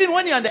 So even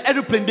when you're on the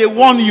airplane, they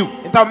warn you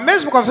Então,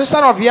 mesmo quando você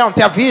está no avião,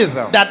 te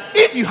avisam. that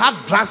if you have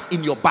drugs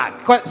in your bag,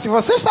 Se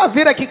você está a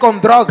vir aqui com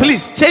drogas,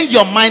 please change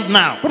your mind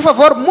now. por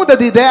favor, muda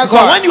de ideia Because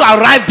agora. when you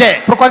arrive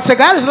there, Porque quando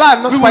chegares lá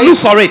no we nosso will look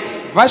país, for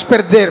it. vais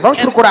perder, vamos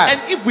procurar.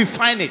 And if we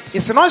find it, E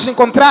se nós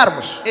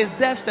encontrarmos, it's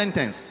death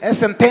sentence. é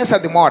sentença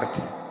de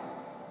morte.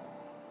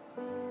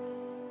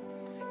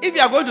 If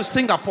you are going to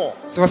Singapore,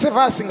 Se você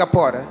vai a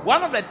Singapura,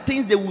 one of the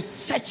things they will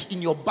search in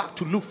your bag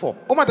to look for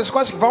uma das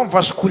coisas que vão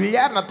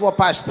vasculhar na tua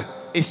pasta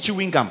is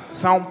chewing gum.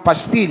 são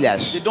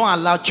pastilhas. They don't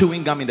allow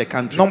chewing gum in the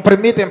country. Não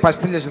permitem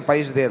pastilhas no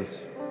país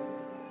deles.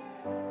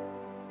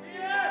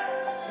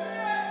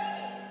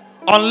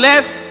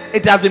 Unless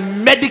it has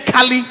been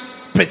medically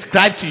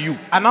prescribed to you.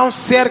 A não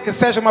ser que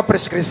seja uma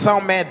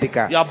prescrição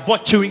médica. You have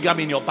bought chewing gum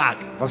in your bag.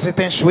 Você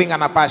tem chewing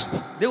na pasta.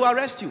 They will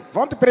arrest you.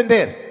 Vão te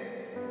prender.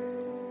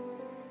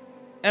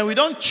 And we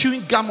don't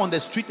chewing gum on the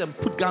street and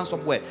put gum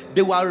somewhere.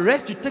 They will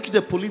arrest you, take you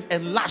to the police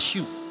and lash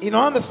you. E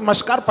não anda se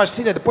mascar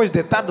pastilha depois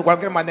de tarde de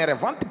qualquer maneira.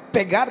 Vão te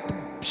pegar,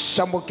 te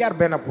chamboquear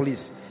bem na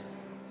polícia.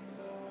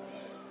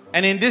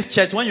 And in this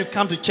church, when you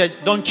come to church,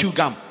 don't chew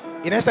gum.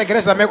 E nesta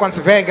igreja também, quando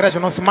se vê a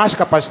igreja, não se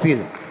masca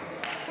pastilha.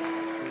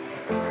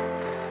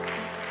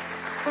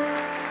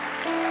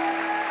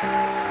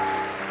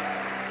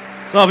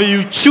 Some of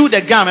you chew the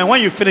gum and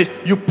when you finish,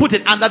 you put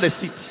it under the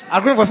seat.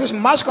 Alguns de vocês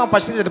mascam a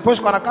pastilha, depois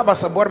quando acaba o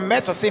sabor,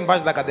 mete assim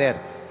embaixo da cadeira.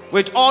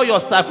 With all your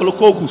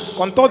staphylococcus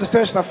Com todos os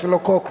teus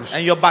estafilococos and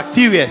your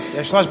bacteria. e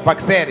as tuas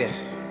bactérias.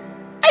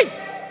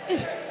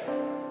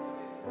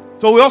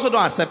 So we also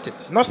don't accept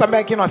it. Nós também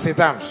aqui não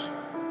aceitamos.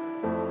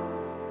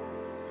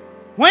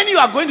 When you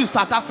are going to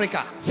South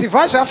Africa, Se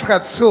vais à África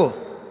do Sul,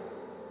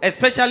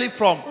 especially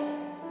from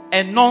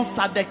a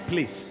non-SADC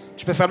place,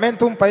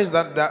 especialmente um país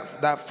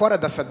fora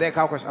da SADC,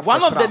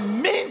 one of the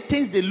main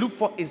things they look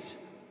for is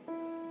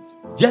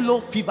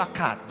yellow fever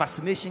card,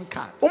 vaccination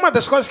card. uma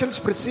das coisas que eles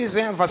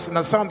precisam é a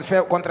vacinação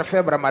contra a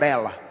febre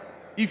amarela.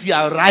 If you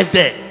arrive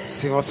there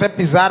Se você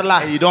pisar lá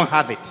and you don't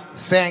have it,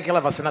 sem aquela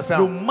no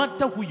vacinação,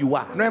 matter who you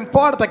are, não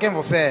importa quem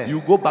você é, you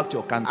go back to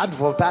your há country. de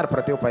voltar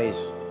para teu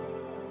país.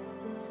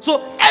 So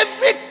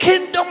every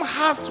kingdom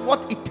has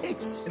what it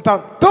takes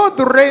Então,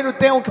 todo reino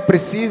tem o que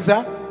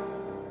precisa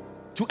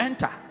to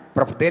enter.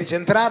 para poder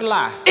entrar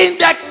lá. In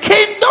the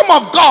kingdom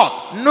of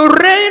God, No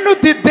reino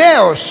de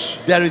Deus,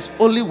 there is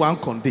only one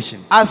condition,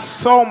 há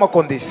só uma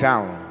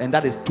condição, and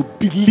that is to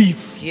believe.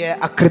 que é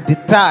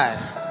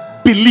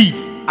acreditar.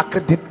 Believe.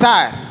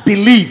 Acreditar.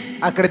 Believe.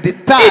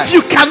 Acreditar. If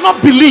you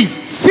cannot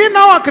believe, Se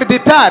não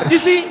acreditar, you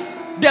see,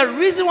 the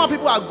reason why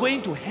people are going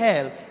to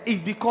hell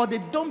is because they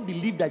don't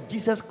believe that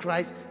Jesus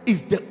Christ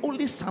is the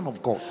only Son of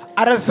God.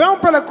 a razão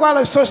pela qual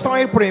as pessoas estão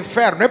a ir para o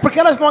inferno é porque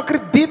elas não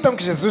acreditam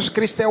que Jesus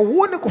Cristo é o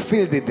único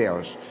Filho de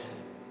Deus.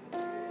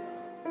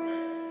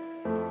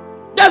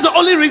 That's the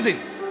only reason.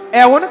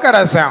 É a única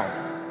razão.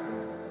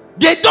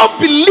 They don't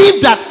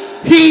believe that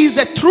He is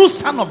the true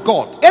Son of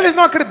God. Eles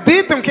não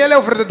acreditam que Ele é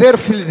o verdadeiro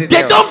Filho de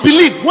They Deus. don't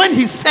believe when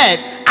He said,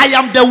 I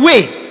am the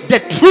way, the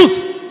truth,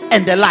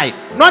 and the life.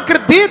 Não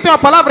acreditam a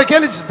palavra que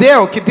Ele lhes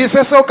deu, que diz: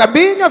 eu sou o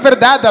caminho, a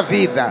verdade e a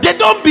vida. They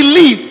don't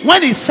believe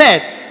when He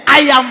said,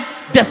 I am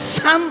the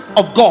Son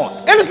of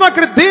God Eles não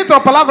acreditam a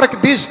palavra que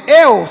diz: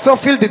 eu sou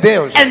Filho de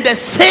Deus and the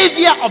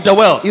Savior of the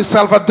world. e o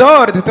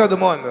Salvador de todo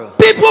mundo.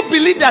 People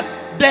believe that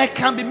there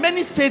can be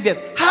many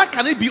saviors. How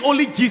can it be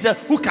only Jesus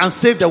who can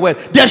save the world?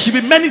 There should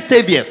be many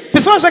saviors.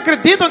 Pessoas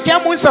acreditam que há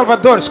muitos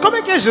salvadores. Como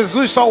é que é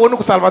Jesus só o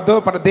único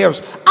salvador para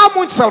Deus? Há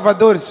muitos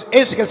salvadores,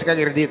 esses que eles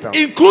acreditam.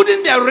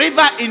 Including the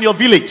river in your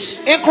village.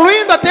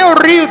 Incluindo até o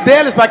rio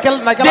deles naquela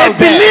They aldeia.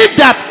 believe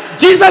that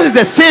Jesus is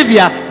the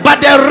savior,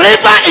 but the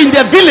river in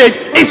the village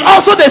is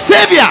also the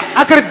savior.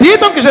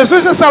 Acreditam que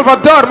Jesus é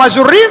salvador, mas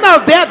o rio na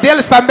aldeia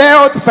deles também é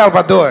outro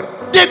salvador.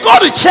 they go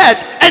to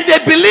church and they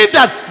believe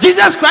that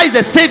Jesus Christ is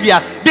a savior.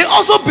 They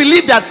also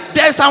believe that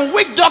there is a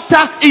witch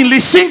doctor in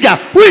Lishinga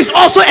who is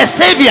also a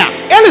savior.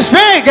 Eles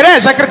vêm à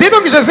igreja,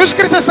 acreditam que Jesus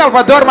Cristo é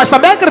Salvador, mas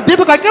também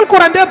acreditam que aquele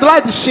curandeiro de lá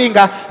de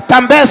Xinga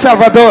também é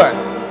Salvador.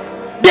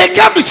 They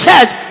come to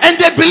church and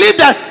they believe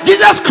that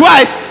Jesus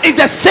Christ is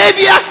the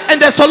savior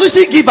and the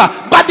solution giver.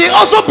 But they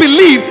also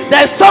believe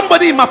there is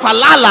somebody in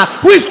Mafalala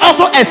who is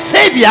also a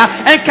savior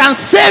and can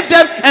save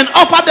them and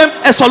offer them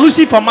a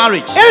solution for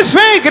marriage. Eles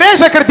vêm à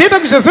igreja,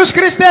 acreditam que Jesus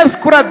Cristo é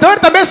curador,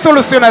 também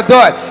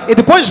solucionador. E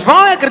depois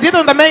vão e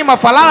acreditam também em uma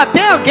falada.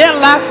 Tem alguém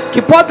lá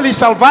que pode lhes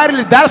salvar e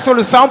lhe dar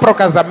solução para o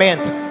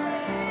casamento.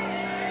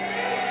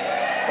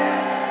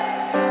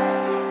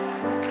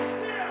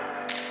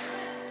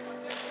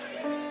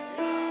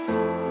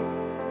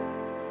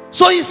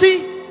 So you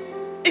see,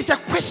 it's a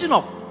question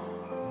of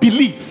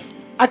belief.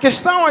 A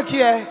questão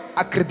aqui é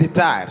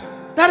acreditar.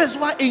 That is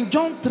why in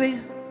John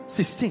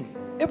 3:16,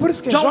 É por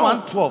isso que John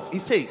João 1:12, it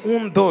says,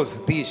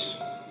 1:12 diz: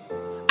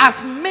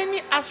 as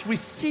many as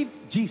received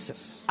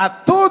Jesus, a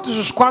todos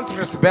os quantos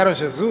receberam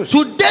Jesus,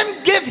 to them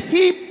gave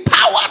he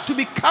power to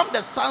become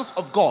the sons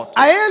of God.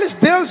 a eles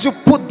deu-lhes o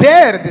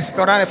poder de se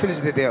tornarem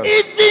filhos de Deus.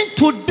 Even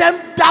to them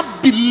that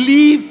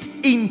believed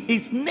in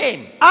his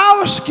name.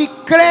 Aos que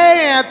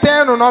creem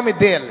até no nome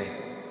dele.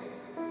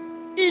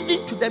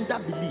 Even to them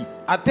that believe.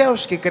 Até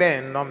os que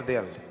creem no nome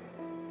dele.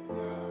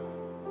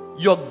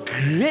 Your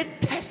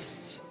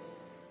greatest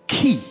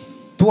key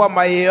Tua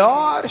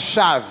maior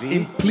chave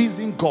in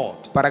pleasing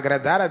God para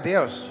agradar a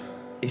Deus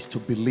is to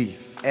believe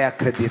é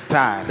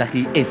acreditar that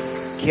he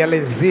is. que ele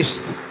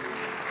existe.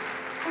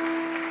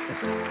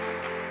 Yes.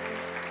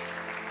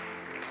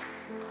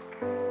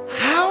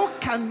 How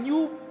can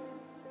you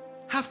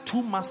have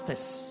two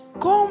masters?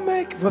 Como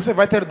é que você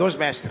vai ter dois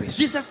mestres?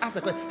 Jesus asked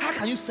the question, how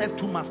can you serve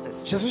two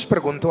masters? Jesus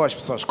perguntou às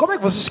pessoas: como é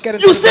que vocês querem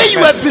ter You dois say you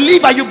are a mestres?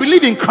 believer, you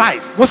believe in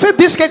Christ. Você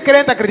diz que é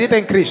crente, acredita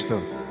em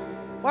Cristo.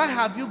 Why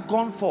have you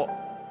gone for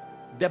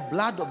the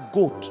blood of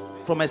goat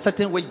from a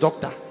certain witch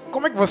doctor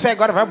Como é que você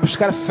agora vai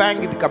buscar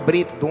sangue de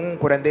cabrito de um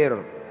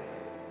curandeiro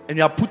and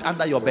you are put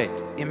under your bed?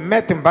 e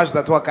mete embaixo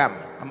da tua cama?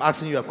 I'm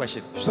asking you a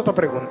question. Estou a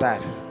perguntar.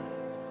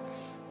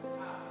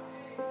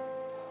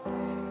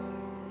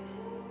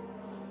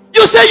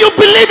 You say you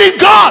believe in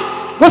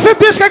God. Você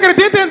diz que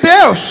acredita em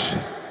Deus.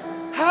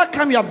 How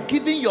come you have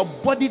given your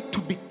body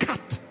to be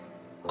cut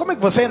Como é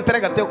que você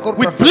entrega teu corpo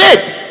with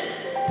blade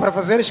para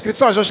fazer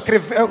inscrições ou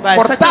escrever, by a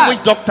certain cortar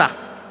witch doctor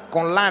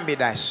com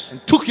lâminas? and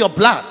took your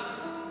blood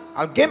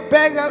Alguém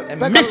pega and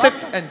mix lâmina,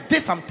 it and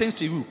did some things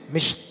to you?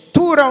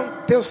 misturam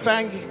teu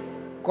sangue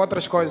com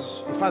outras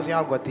coisas e fazem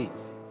algo a ti.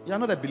 You are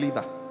not a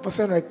believer.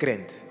 Você não é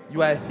crente.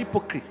 You are a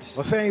hypocrite.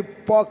 Você é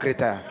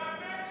hipócrita.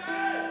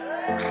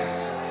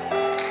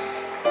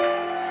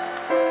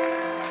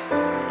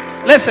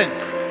 Listen,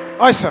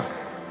 Ouça,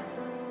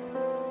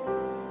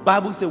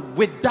 Bible says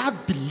without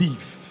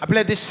belief a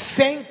Bíblia diz: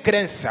 sem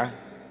crença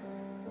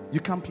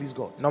you can't please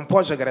God. não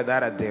pode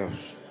agradar a Deus.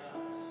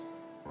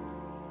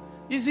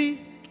 You see,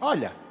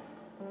 Olha,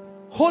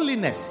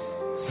 holiness.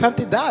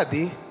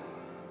 santidade,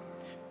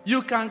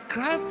 You can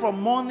cry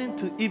from morning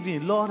to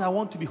evening, Lord, I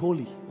want to be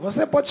holy.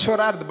 você pode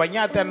chorar de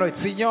manhã até a noite: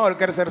 Senhor, eu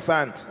quero ser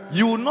santo.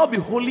 You will not be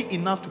holy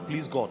enough to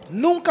please God.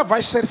 Nunca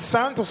vai ser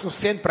santo o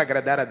suficiente para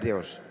agradar a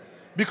Deus.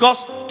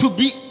 Because to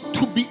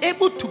be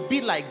able to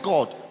be like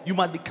God, you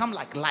must become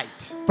like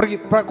light. Porque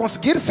para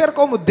conseguir ser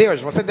como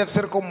Deus, você deve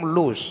ser como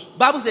luz.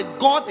 Bible says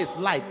God is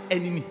light and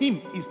in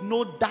him is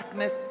no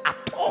darkness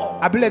at all.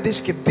 A Bíblia diz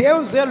que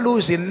Deus é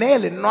luz e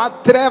nele não há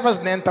trevas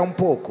nem tão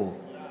pouco.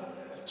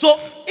 So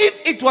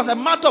if it was a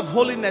matter of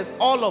holiness,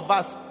 all of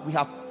us, we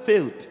have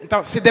failed.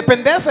 Então, se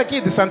dependesse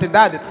aqui de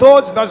santidade,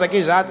 todos nós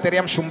aqui já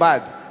teríamos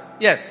chumbado.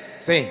 Yes.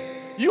 Sim.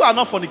 You are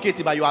not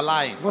fornicating, but you are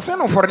lying. Você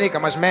não fornica,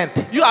 mas mente.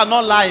 You are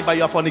not lying, but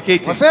you are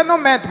fornicating. Você não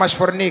mente, mas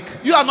fornica.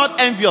 You are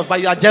not envious, but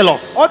you are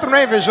jealous. Outro não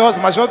é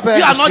invejoso, mas outro é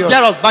You are not ambicioso.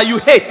 jealous, but you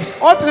hate.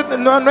 Outro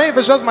não é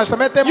invejoso, mas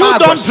também tem You don't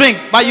mágoas. drink,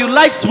 but you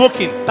like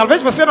smoking.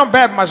 Talvez você não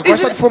bebe, mas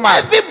gosta de fumar.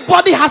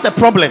 Everybody has a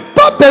problem.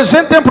 Toda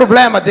gente tem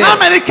problema dele. How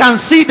many can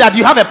see that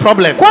you have a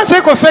problem? Quantos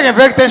aí conseguem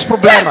ver que tens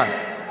problema?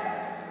 Yes.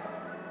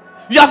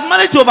 You have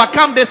managed to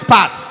overcome this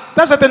part.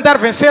 Estás a tentar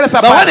vencer essa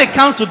But when parte. it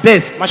comes to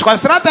this, Mas quando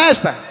se trata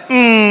esta,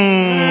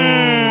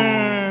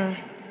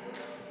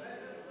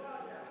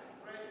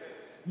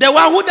 the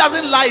one who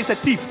doesn't lie is a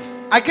thief.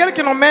 aquele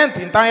que não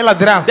mente, então é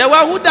ladrão. The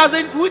one who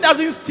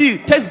doesn't steal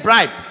takes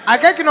bribe.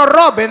 Aquele que não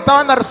rouba, então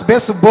anda a receber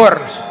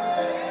subornos.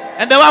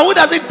 And the one who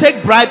doesn't take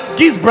bribe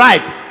gives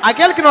bribe.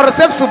 Aquele que não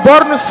recebe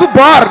suborno,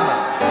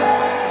 suborna.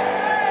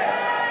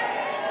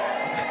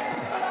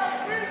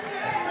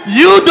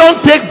 You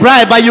don't take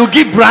bribe, but you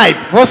give bribe.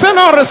 Você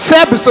não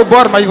recebe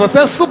suborno, mas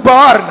você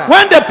suborna.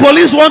 When the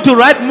police want to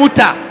write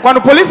multa, Quando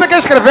a polícia quer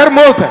escrever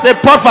multa, say,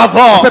 por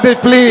favor, você diz,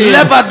 please,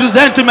 leva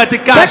 200 take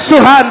meticais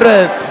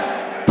 200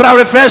 para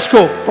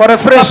refresco. for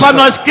refresh. Papa,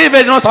 não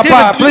escreve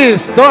Papa,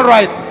 please, don't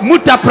write.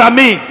 multa para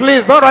mim.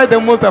 Please, don't write the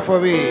multa for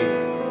me.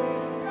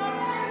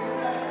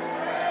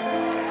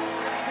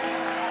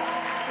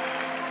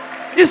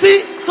 You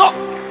see,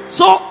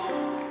 so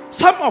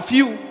Some of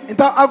you,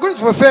 Então, alguns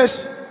de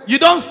vocês you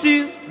don't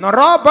steal, não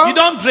roubam, you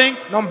don't drink,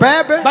 não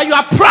bebem, but you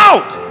are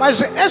proud.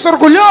 mas és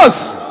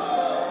orgulhoso.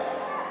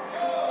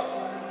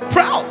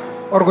 Proud.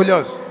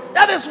 Orgulhoso.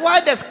 That is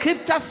why the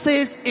scripture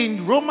says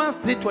in Romans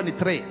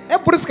 3:23, É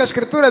por isso que a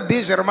Escritura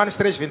diz em Romanos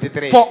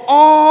 3:23 for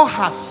all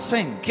have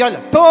sinned que,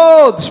 olha,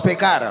 todos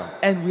pecaram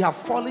and we have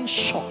fallen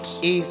short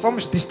e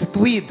fomos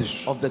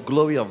destituídos, of the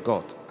glory of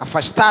God.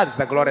 afastados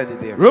da glória de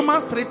Deus.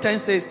 Romans 3:10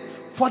 says,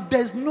 for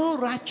there is no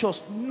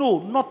righteous, no,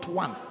 not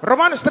one.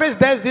 Romanos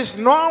 3:10 diz: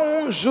 não há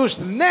um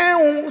justo, nem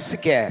um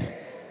sequer.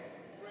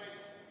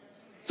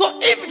 So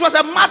if it was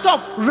a matter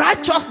of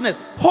righteousness,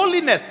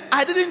 holiness,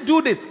 I didn't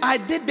do this, I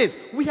did this,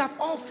 we have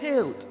all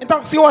failed.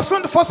 Então, se o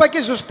assunto fosse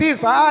aqui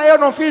justiça, eu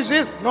não fiz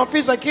isso, não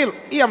fiz aquilo,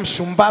 íamos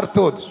chumbar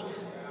todos.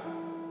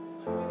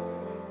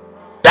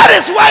 That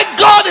is why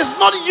God is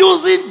not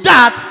using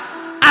that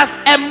as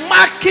a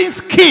marking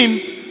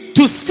scheme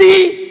to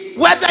see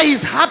whether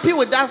He's happy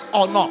with us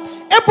or not.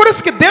 É por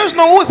isso que Deus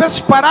não usa esses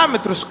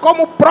parâmetros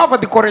como prova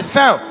de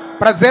correção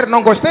para dizer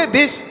não gostei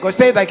disso,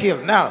 gostei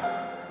daquilo. Não.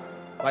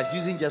 But He's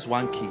using just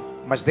one key,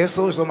 Mas Deus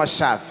só usa uma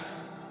chave: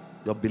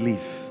 your belief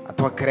a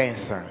tua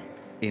crença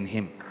in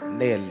Him.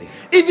 nele.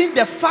 Even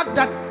the fact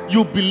that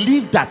you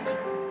believe that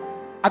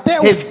Até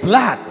His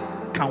blood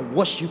can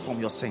wash you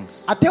from your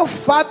sins. o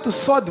fato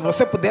só de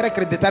você poder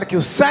acreditar que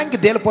o sangue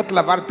dele pode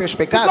lavar os teus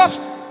pecados. Because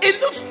it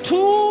looks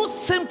too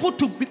simple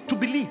to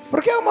believe.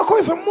 Porque é uma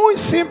coisa muito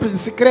simples de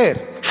se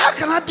crer. How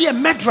can I be a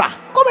murderer?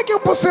 Como é que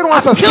eu posso ser um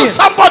I kill assassino?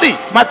 somebody.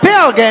 Matei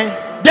alguém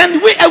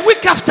Then a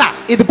week after,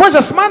 e depois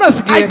da semana a I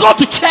seguir go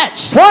to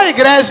church vou à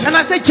igreja and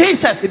I say, e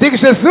Jesus, digo: I'm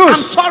Jesus,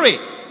 sorry.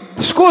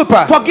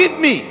 desculpa, Forgive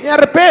me. me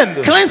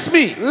arrependo, Cleanse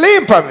me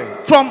limpa-me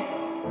from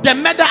the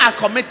murder I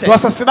committed. do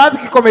assassinato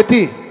que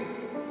cometi.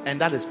 And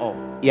that is all.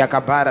 E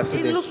acabar It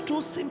assim. looks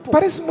too simple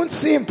Parece muito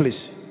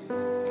simples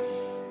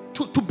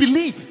to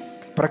believe.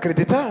 para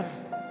acreditar.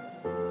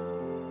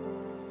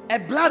 A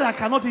blood I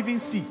cannot even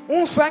see.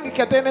 Sangue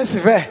que até nem se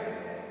vê.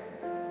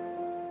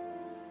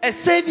 A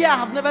savior I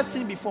have never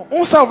seen before.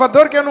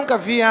 Salvador que eu nunca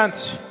vi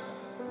antes.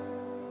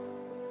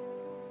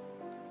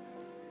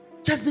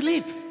 Just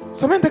believe.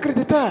 Somente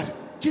acreditar.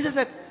 Jesus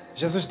said,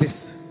 Jesus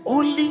disse: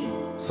 only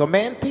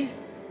somente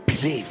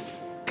believe.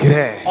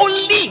 crê.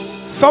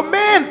 Only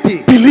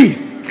Somente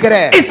believe.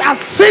 crê. It's as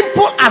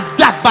simple as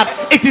that, but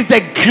it is the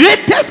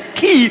greatest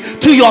key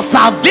to your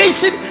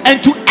salvation and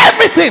to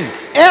everything.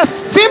 É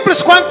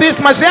simples quanto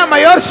isso, mas é a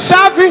maior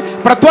chave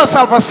para a tua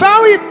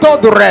salvação e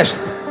todo o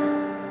resto.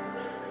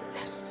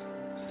 Yes.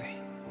 Sim.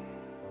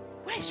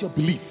 Where is your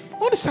belief?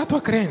 Onde está a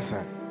tua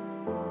crença?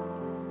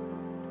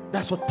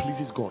 That's what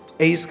pleases God.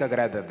 É isso que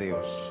agrada a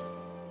Deus.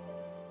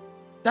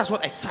 That's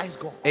what excites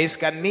God. É isso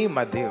que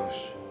anima a Deus.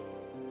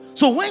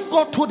 So when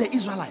God told the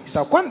Israelites,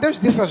 Então, quando Deus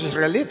disse aos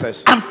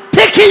israelitas: I'm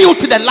taking you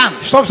to the land.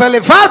 estou-vos a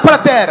levar para a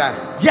terra.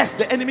 Yes,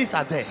 the enemies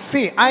are there.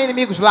 Sim, há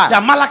inimigos lá. The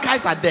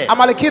Amalekites are there.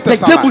 Amalequitas The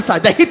estão lá.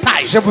 Jebusites, the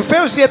Hittites,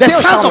 Jebuseus e the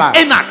Eteus sons estão lá. of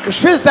Anak, Os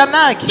filhos de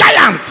Anak,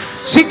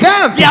 giants.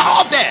 gigantes, They are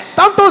all there.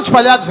 estão todos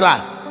espalhados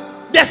lá.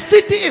 The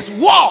city is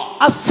wall.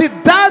 A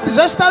cidade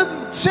já está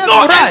cheia de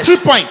No murais. entry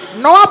point.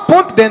 Não há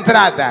ponto de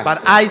entrada.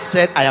 But I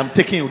said, I am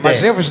taking you Mas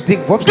there. eu vos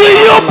digo, vou-vos Do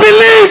you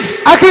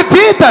believe?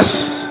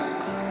 acreditas?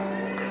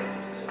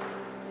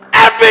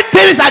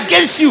 Everything is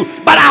against you,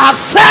 but I have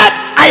said,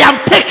 I am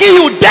taking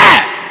you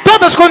there.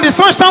 Todas as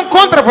condições estão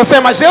contra você,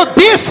 mas eu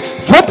disse,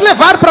 vou te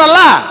levar para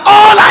lá.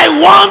 All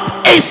I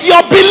want is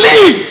your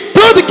belief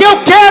Tudo que eu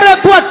quero é a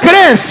tua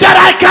crença. that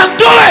I can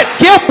do it.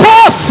 Que eu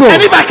posso.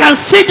 And if I can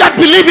see that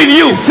belief in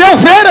you, Se eu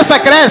ver essa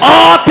crença,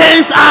 all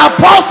things are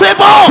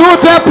possible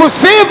tudo é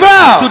possível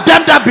to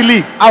them that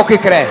believe. ao que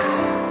crê.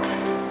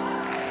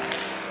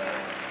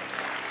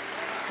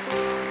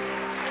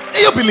 Do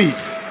you believe?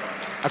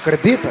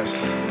 Acreditas?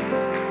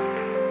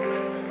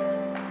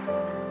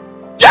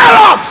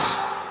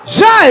 Jairus,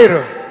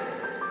 Jairo,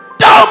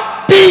 don't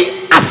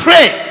be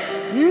afraid.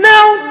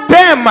 não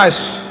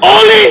temas.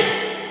 Only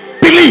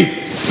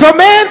believe.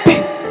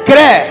 Somente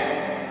crê.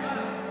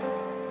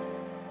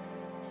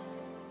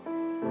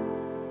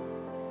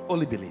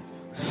 Only believe.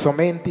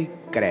 Somente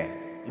crê.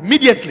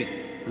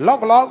 Immediately,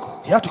 Logo,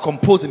 logo, he had to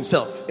compose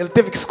himself. ele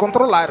teve que se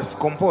controlar, se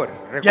compor,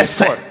 Yes,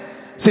 sir. recompor.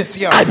 Sim,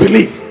 senhor. I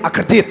believe.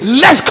 Acredito.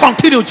 Let's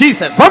continue,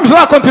 Jesus. Vamos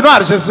lá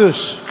continuar,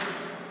 Jesus.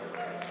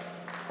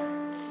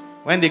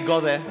 When they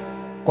got there,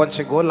 Quando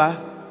chegou lá,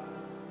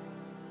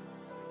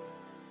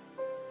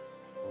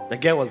 the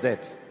girl was dead.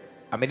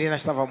 a menina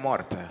estava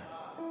morta.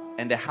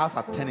 And the house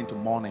had turned into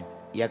mourning.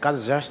 E a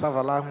casa já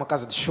estava lá, uma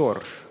casa de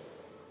choros.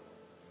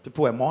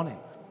 People were mourning.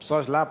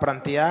 Pessoas lá a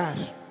prantear.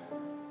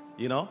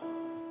 You know?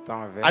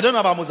 Estão a ver? I don't know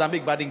about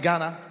Mozambique, but in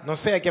Ghana, Não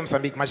sei aqui em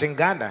Moçambique, mas em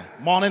Ghana,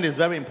 mourning is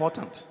very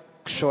important.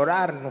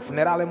 chorar no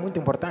funeral é muito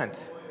importante.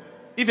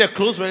 If a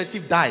close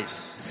relative dies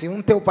Se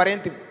teu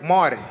parente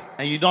morre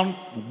and you don't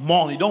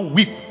mourn, you don't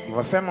weep, e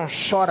você não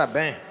chora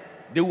bem,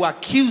 they will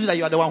accuse you that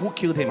you are the one who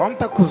killed him. vão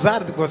te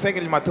acusar de que você que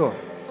ele matou.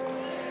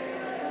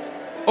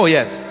 Oh,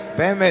 yes.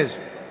 Bem mesmo.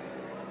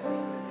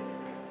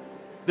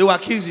 They will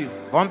accuse you.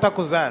 Vão te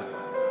acusar.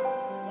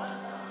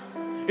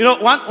 You know,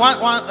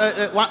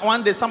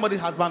 one day somebody's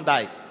husband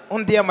died,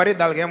 Dia, marido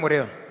de alguém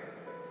morreu.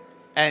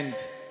 and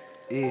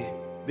E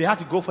they had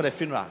to go for the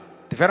funeral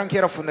tiveram que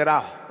ir ao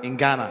funeral in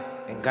Ghana.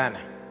 em Ghana.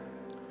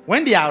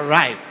 When they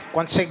arrived,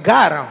 Quando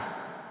chegaram,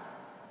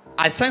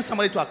 I sent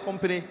somebody to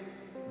accompany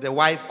the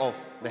wife of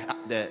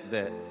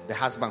the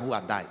husband who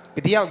had died.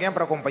 pedi alguém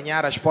para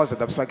acompanhar a esposa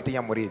da pessoa que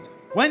tinha morrido.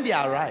 When they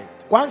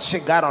arrived, Quando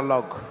chegaram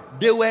logo,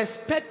 they were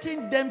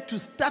expecting them to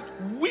start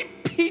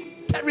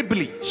weeping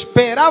terribly.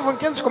 esperavam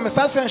que eles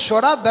começassem a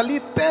chorar dali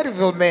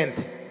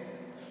terrivelmente.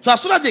 So as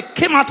soon as they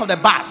came out of the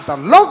bus,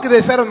 Então, logo que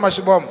desceram do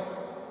machibom,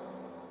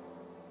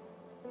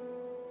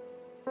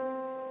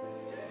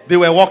 they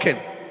were walking.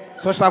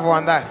 só estavam a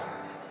andar.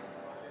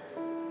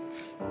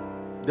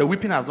 The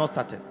weeping has not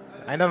started.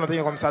 Ainda não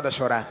tinham começado a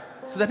chorar.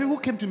 So the people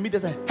came to meet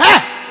and said,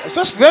 "Hey, As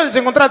pessoas que vieram eles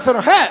encontrar disseram: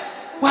 "Hey,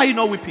 why are you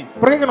not weeping?"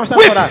 por que não está a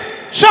Weep. chorar?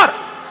 Chora!"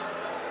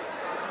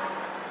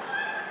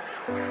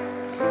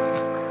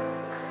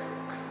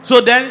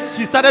 So then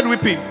she started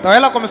weeping. Então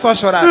ela começou a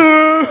chorar.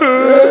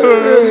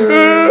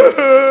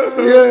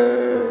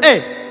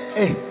 Hey,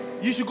 Ei,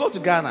 you should go to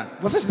Ghana.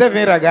 vocês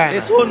devem ir a Ghana.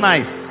 It's so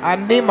nice.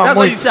 Anima That's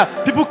why you muito. see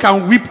people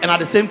can weep and at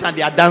the same time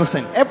they are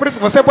dancing. É por isso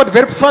que você pode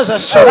ver pessoas a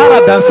chorar, a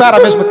dançar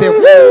ao mesmo tempo.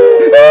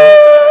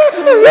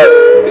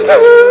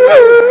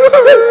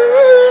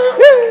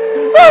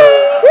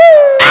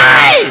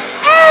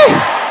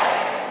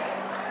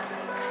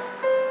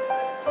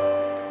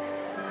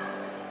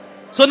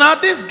 So now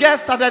this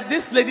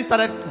lady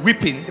started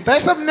weeping, Então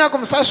esta menina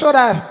começou a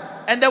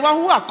chorar. and the one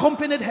who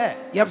accompanied her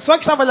E a pessoa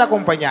que estava a lhe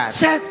acompanhar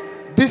said,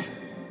 disse: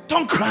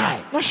 "Don't cry,"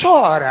 "Não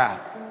chora."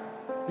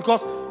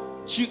 because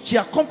she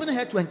accompanied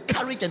her to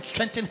encourage and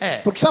strengthen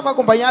her. Porque estava a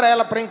acompanhar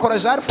ela para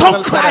encorajar e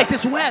Don't fortalecer cry, ela. it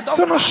is well.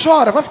 Você Don't não cry.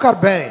 chora, vai ficar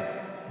bem.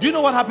 Do you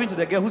know what happened to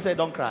the girl who said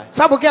don't cry?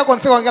 Sabe o que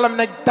aconteceu com aquela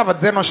menina que estava a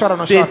dizer não chora,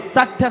 não They chora?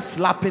 started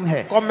slapping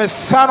her.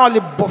 Começaram a lhe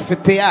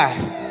bofetear.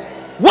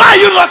 Why are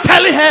you not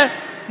telling her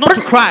not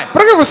to cry?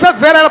 Por que você está a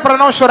dizer a ela para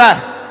não chorar?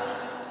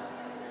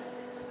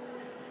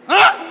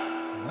 Huh?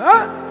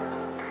 Hã?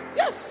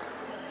 Yes.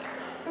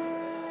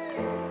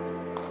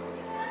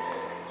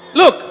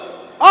 Look,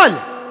 Olha,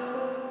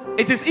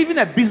 it is even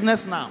a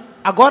business now.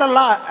 agora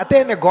lá,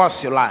 até é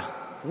negócio lá.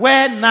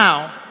 Where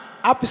now,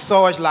 Há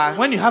pessoas lá,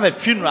 when you have a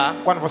funeral,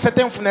 quando você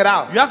tem um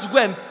funeral, you have to go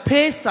and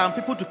pay some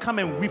people to come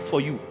and weep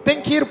for you.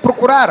 tem que ir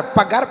procurar,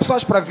 pagar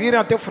pessoas para virem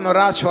ao teu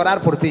funeral chorar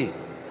por ti.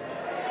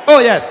 Oh,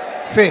 yes.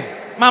 Sim.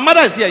 My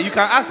mother is here. You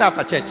can ask her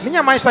after church.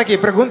 Minha mãe está aqui,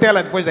 pergunta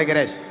ela depois da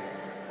igreja.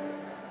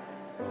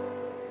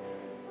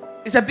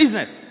 It's a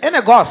business. É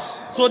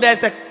negócio. So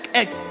there's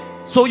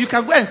so you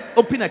can go and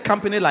open a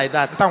company like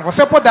that. Então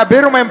você pode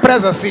abrir uma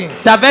empresa assim.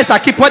 Talvez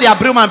aqui pode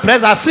abrir uma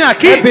empresa assim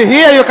aqui. Maybe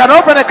here you can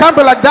open a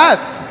company like that.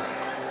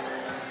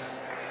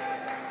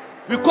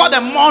 We call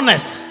them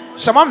mourners.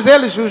 Chamamos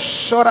eles os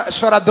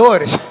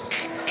choradores.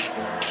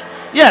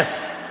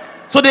 Yes.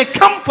 So they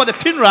come for the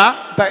funeral,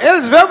 Então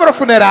eles vêm para o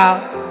funeral,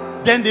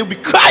 then they'll be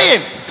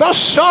crying. só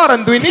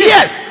choram do início.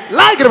 Yes.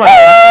 Lágrimas.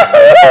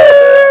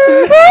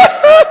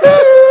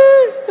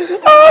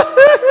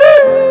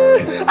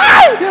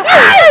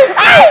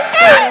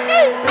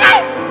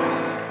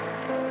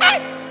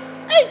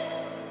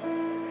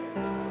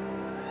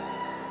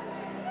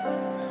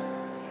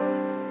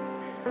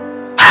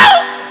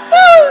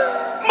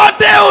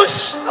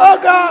 Mateus, Oh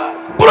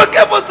God, por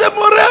que você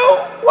morreu?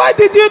 why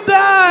did you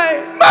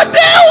die?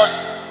 Mateus,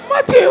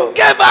 Matthew,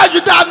 quem vai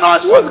ajudar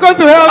nós? who's going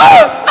to help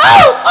us?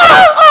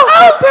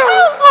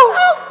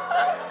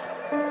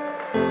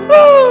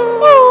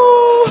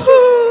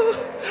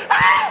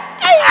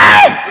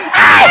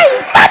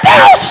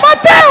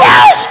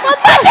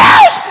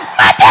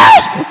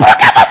 Mateus, por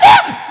que você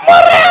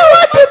morreu?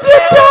 Why did you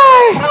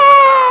die?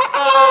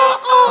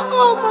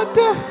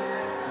 Matthew.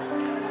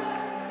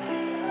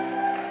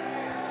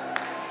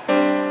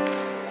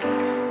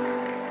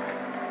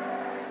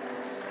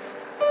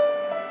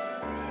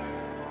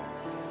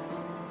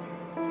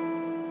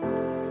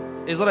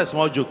 It's not a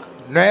small joke.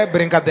 Não é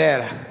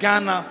brincadeira.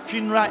 Ghana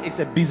funeral is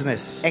a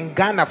business. Em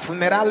Ghana,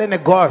 funeral é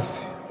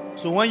negócio.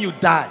 So when you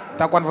die,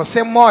 Então quando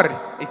você morre,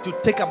 it will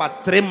take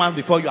about 3 months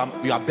before you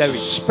are buried,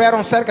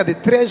 esperam cerca de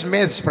 3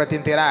 meses para te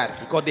enterrar.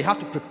 because they have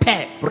to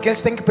prepare. Porque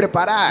eles têm que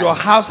preparar. Your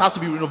house has to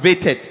be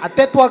renovated.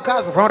 Até tua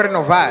casa vão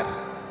renovar.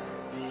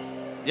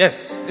 Yes,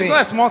 Sim. it's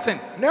not a small thing.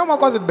 Não é uma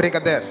coisa de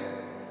brincadeira.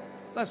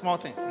 It's not a small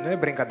thing. Não é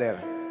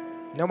brincadeira.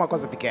 Não é uma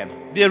coisa pequena.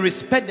 They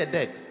respect the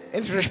dead.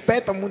 Eles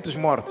respeitam muito os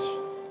mortos.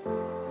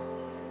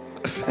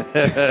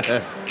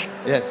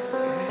 Yes.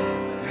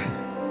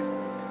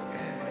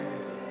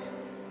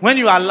 When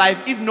you are alive,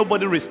 if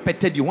nobody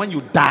respected you, when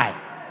you die,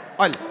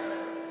 Olha,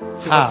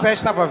 se Ah. você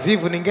estava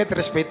vivo, ninguém te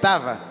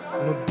respeitava.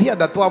 No dia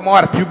da tua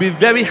morte, you'll be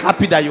very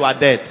happy that you are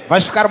dead.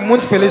 vais ficar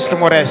muito feliz que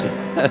morreste.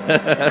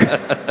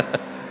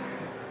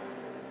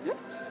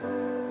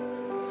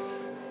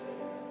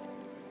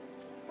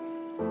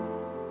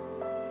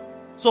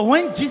 So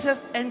when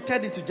Jesus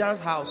entered into Jairus'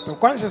 house, Então,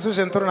 quando Jesus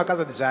entrou na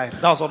casa de Jairo,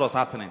 that was what was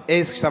happening. é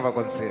isso que estava a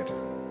acontecer.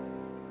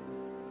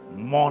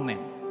 Mourning.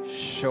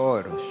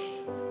 Choros.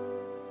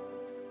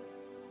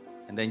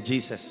 And then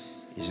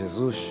Jesus, E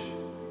Jesus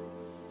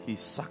he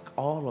sucked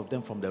all of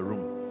them from the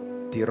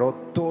room. tirou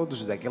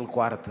todos daquele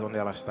quarto onde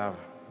ela estava.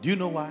 Do you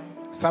know why?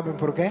 Sabem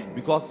por quê?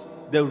 Because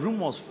the room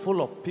was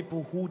full of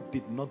people who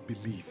did not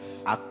believe.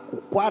 O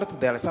quarto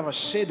dela estava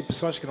cheio de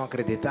pessoas que não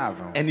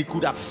acreditavam. And it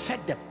could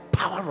affect the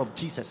power of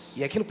Jesus.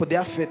 E aquilo podia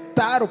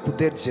afetar o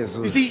poder de You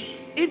Jesus. see,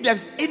 if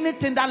there's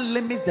anything that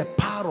limits the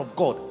power of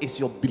God, it's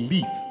your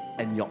belief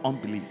and your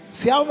unbelief.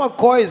 Se há uma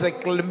coisa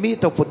que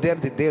limita o poder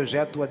de Deus, é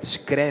a tua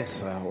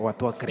descrença ou a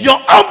tua crença. Your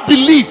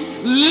unbelief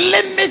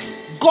limits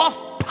God's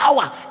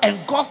power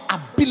and God's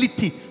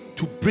ability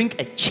to bring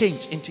a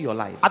change into your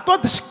life. A tua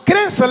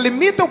descrença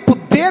limita o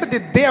poder de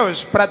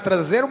Deus para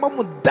trazer uma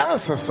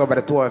mudança sobre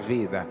a tua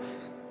vida.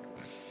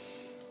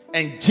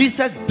 And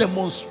Jesus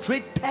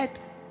demonstrated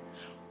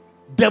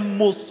the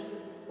most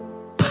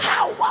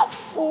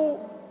powerful,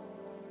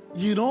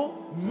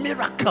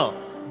 miracle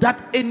that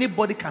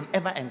anybody can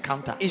ever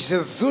encounter. E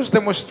Jesus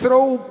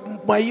demonstrou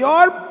o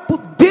maior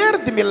poder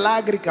de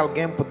milagre que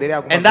alguém poderia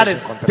alguma And that vez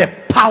is encontrar. the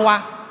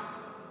power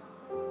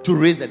to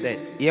raise the dead.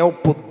 E é o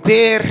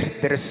poder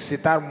de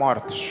ressuscitar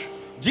mortos.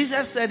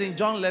 Jesus said in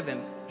John 11,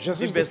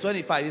 Jesus in verse disse-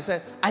 25, he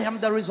said, I am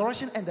the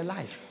resurrection and the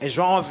life. Em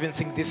João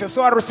 11:25 disse: eu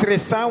sou a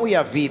ressurreição e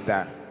a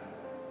vida.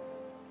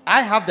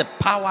 I have the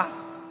power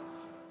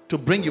to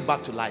bring you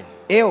back to life.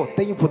 Eu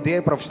tenho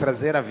poder para vos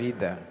trazer a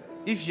vida.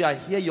 If you are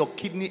here, your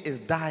kidney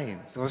is dying.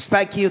 Se você está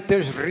aqui, os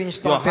teus rins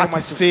estão Your a ter heart uma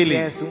is failing.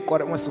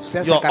 insuficiência, uma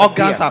insuficiência Your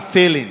organs cardíaca. are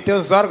failing.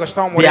 Teus órgãos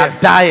estão a They are morrer.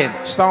 dying.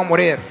 Estão a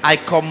morrer. I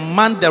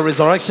command the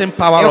resurrection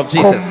power Eu of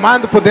Jesus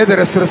comando o poder da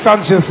ressurreição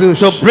de Jesus.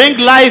 to bring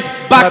life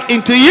back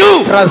into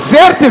you.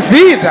 Trazer-te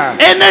vida.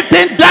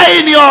 Anything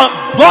dying in your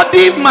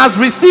body must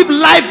receive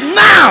life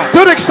now.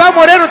 Tudo que está a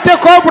morrer no teu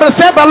corpo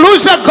recebe a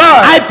luz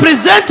agora. I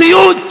present to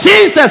you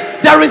Jesus,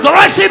 the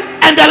resurrection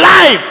and the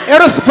life. Eu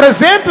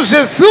represento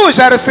Jesus,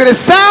 a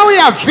ressurreição e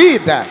a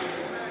vida.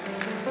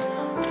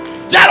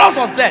 Jairus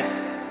was dead.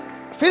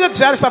 A filha de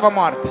Jairo estava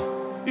morta.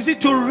 You see,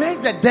 to raise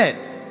the dead,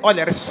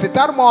 Olha,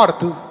 ressuscitar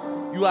morto,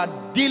 you are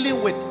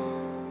dealing with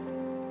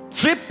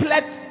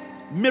triplet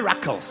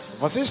miracles.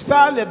 você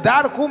está a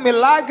lidar com um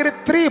milagre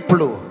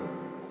triplo.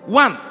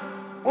 One,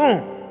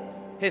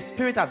 His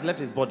spirit has left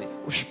his body.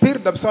 O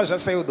espírito da pessoa já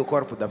saiu do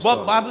corpo da But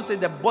pessoa. Bible says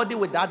the body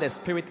without the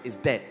spirit is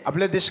dead. A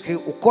Bíblia diz que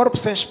o corpo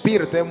sem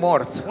espírito é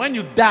morto. When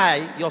you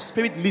die, your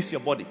spirit leaves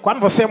your body. Quando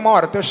você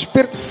morre, teu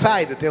espírito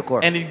sai do teu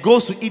corpo And it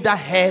goes to either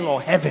hell or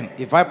heaven.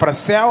 e vai para o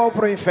céu ou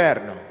para o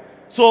inferno.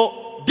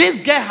 So this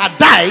girl had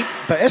died,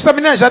 Então, esta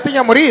menina já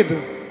tinha morrido.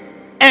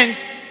 and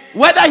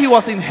whether he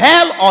was in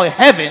hell or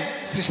heaven,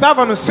 Se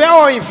estava no céu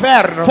ou no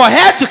inferno, for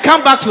her to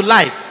come back to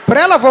life,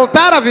 para ela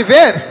voltar a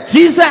viver,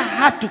 Jesus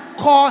had to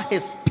call her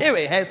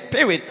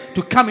spirit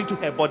to come into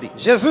her body.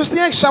 Jesus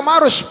tinha que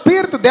chamar o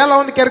espírito dela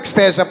onde quer que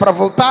esteja para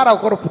voltar ao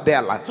corpo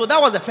dela. So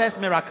that was the first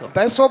miracle.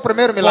 Então esse foi o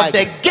primeiro For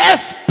milagre. the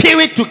girl's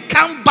spirit to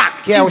come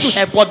back Que é o into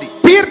her body.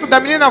 espírito da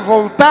menina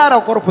voltar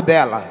ao corpo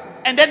dela.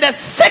 And then the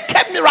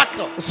second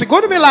miracle. O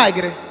segundo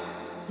milagre,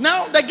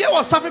 Now the girl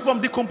was suffering from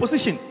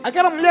decomposition.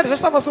 aquela mulher já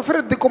estava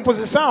sofrendo de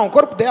decomposição, o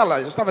corpo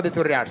dela já estava a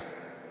deteriorar-se.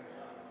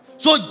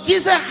 So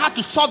Jesus had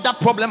to solve that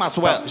problem as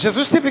well.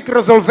 Jesus teve que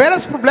resolver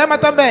esse problema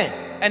também.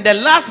 And the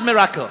last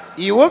miracle,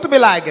 E o último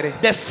milagre,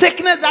 the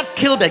sickness that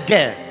killed the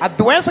girl a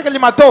doença que lhe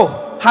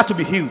matou had to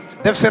be healed.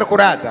 deve ser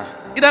curada.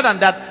 Other than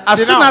that, as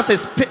See soon now- as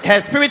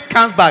her spirit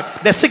comes back,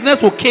 the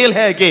sickness will kill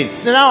her again.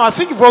 Senão,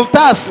 assim que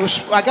voltasse,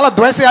 aquela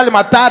doença ia lhe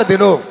matar de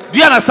novo. Do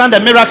you understand the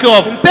miracle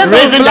of Entenda o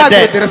raising the milagre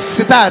de dead?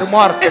 ressuscitar o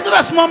morto. It's not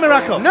a small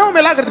miracle. Não é um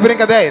milagre de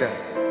brincadeira.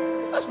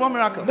 It's not a small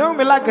miracle. Não é um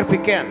milagre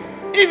pequeno.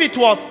 If it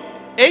was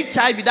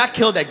HIV that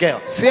killed the girl,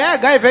 Se é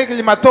HIV que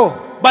lhe matou,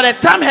 by the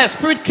time her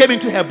spirit came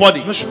into her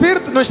body,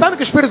 no instante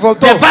que o espírito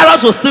voltou, the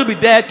virus will still be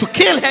there to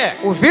kill her.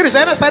 o vírus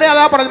ainda estaria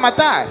lá para lhe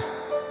matar.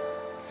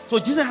 So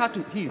Jesus had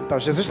to heal. Então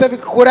Jesus teve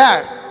que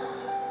curar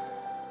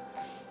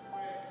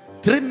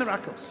 3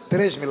 miracles.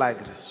 3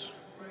 milagres.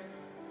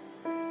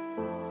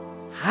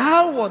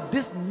 How was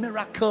this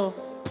miracle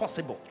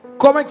possible?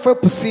 Como é que foi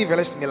possível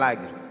este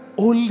milagre?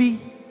 Only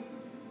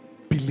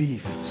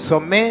believe.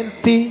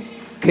 Somente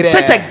crer.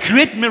 Such a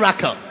great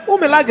miracle Um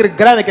milagre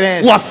grande que nem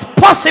este was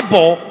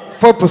possible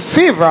foi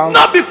possível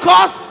not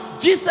because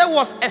Jesus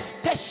was a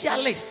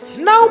specialist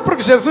não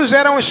porque Jesus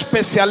era um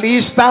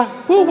especialista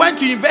who went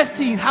to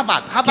university in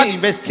Harvard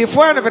University. que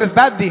foi à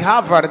Universidade de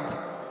Harvard.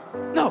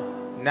 No,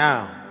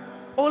 Não.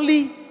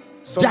 only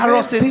Somente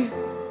Jairus'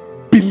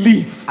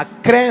 belief a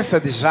crença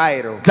de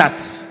Jairo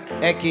that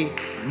é que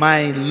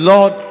my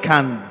Lord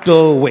can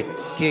do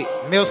it.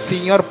 meu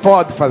Senhor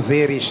pode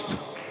fazer isto.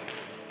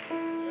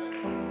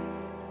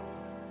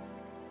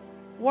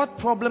 What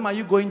problem are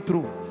you going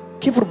through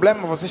Que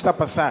problema você está a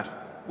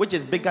passar? which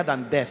is bigger than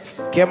death?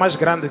 Que é mais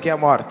grande do que a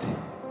morte?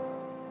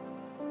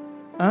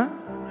 Huh?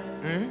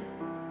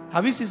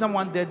 Have you seen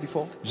someone dead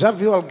before? Já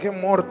viu alguém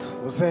morto?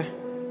 Você?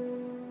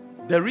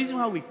 The reason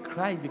why we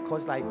cry is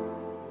because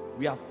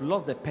we have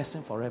lost the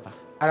person forever.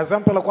 A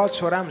razão pela qual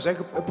choramos é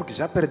porque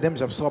já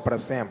perdemos a pessoa para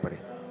sempre.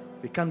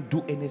 We can't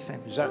do anything.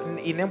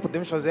 E nem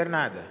podemos fazer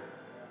nada.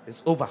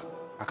 It's over.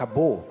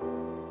 Acabou.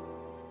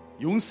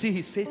 You won't see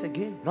his face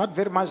again. Não há de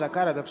ver mais a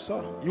cara da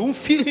pessoa. You won't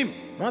feel him.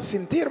 Não há de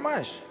sentir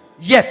mais.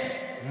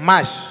 Yet,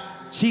 Mas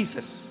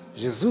Jesus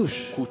Jesus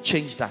could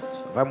change that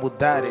vai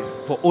mudar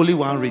isso. for only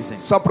one reason.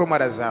 Só por uma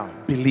razão.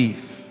 Believe.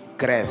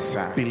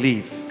 Cresça.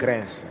 Believe.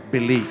 Cresça.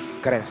 Believe.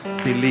 Cresce.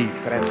 Believe.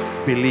 Cresce.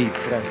 Believe.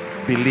 Cresce.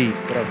 Believe.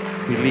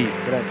 Cresce. Believe.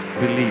 Cresce.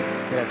 Believe.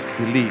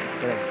 Cresce. Believe.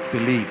 Cresce.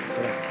 Believe.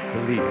 Cresce.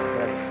 Believe.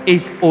 Cresce.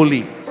 If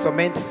only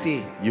Somente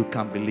se you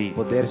can believe.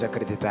 poderes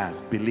acreditar.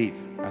 Believe.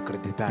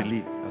 Acreditar.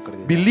 Believe.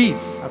 Acreditar. Believe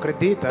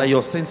Acredita that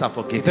your sins are que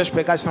forgiven. teus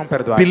pecados são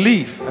perdoados.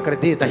 Believe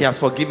Acredita that he has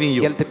forgiven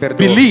you. que ele te perdoa.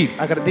 Believe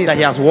Acredita that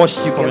he has washed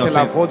you que from ele your te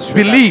lavou sins. dos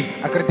pecados.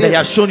 Believe Acredita that he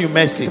has shown you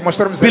mercy. que te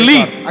mostrou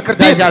misericórdia. Believe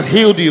Acredita that he has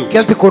healed you. que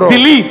ele te curou.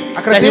 Believe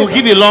that he will Acredita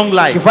give you long que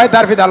life. vai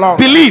dar vida longa.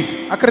 Believe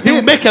he will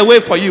Acredita make a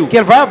way for you. que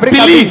ele vai abrir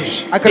Believe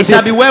caminhos. it Acredita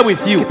shall be well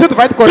with you. que tudo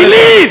vai decorrer.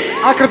 Believe.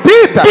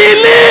 Acredita.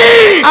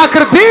 Believe.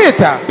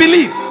 Acredita.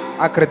 Believe.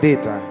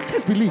 Acredita.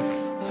 Just believe.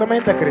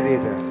 Somente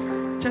acredita.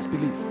 Just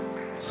believe.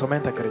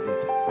 Somente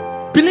acredita.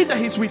 Believe that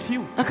he's with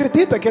you.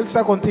 Acredita que ele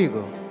está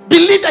contigo.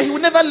 Believe that he will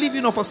never leave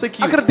you nor forsake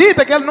you.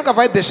 Acredita que ele nunca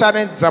vai te deixar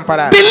nem te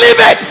desamparar.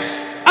 Believe it.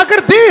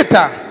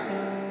 Acredita.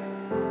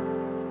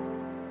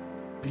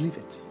 Believe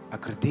it.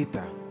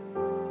 Acredita.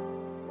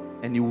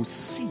 And you will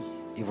see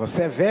E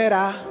você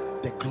verá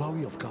the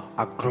glory of God.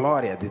 a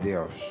glória de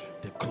Deus.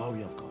 The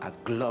glory of God. A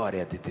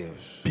glória de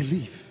Deus.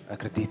 Believe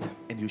Acredita.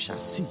 and you shall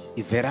see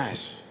E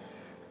verás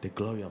the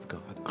glory of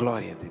God. a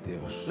glória de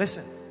Deus.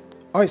 Listen,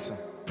 Ouça.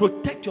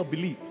 protect your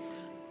belief.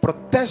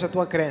 Proteja a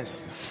tua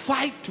crença.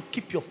 Fight to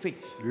keep your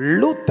faith.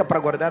 Luta para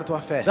guardar tua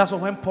fé. That's why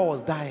when Paul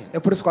was dying, É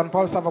por isso que quando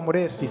Paulo estava a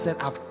morrer, he said,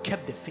 I've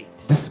kept the faith.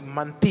 disse,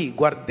 manti,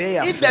 guardei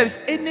a If there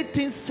fé. is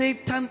anything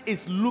Satan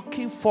is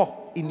looking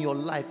for in your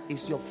life,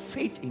 it's your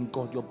faith in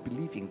God, your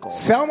belief in God.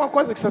 Se há uma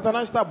coisa que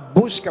Satanás está à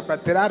busca para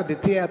tirar de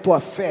ti é a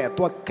tua fé, a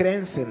tua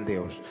crença em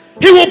Deus.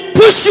 He will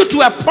push you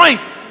to a point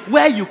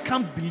where you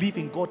can't believe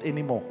in God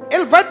anymore.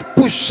 Ele vai te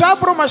puxar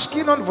para uma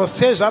esquina onde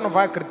você já não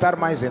vai acreditar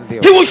mais em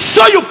Deus. He will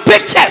show you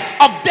pictures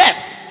of death.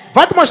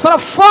 Vai te mostrar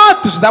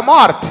fotos da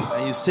morte.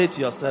 And you say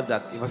to yourself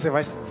that E você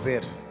vai se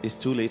dizer, it's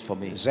too late for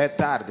me. já é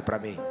tarde para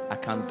mim. I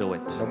can't do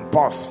it. Não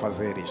posso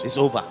fazer isto. It's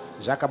over.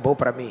 Já acabou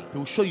para mim. He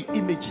will show you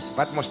images,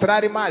 Vai te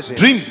mostrar imagens,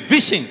 dreams,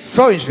 visions,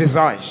 sonhos,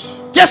 visões.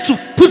 just to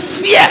put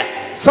fear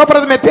Só para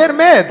te meter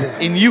medo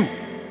in you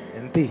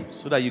em ti.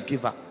 so that you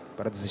give up.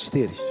 Para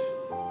desistires.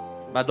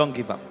 But don't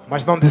give up.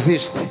 Mas não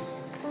desiste.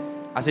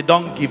 I say,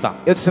 don't give up.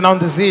 Eu disse, não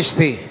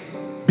desiste.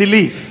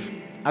 Believe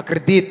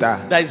Acredita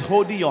that He's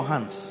holding your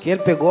hands. que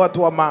Ele pegou a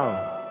tua mão.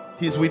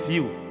 He's with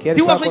you. Que Ele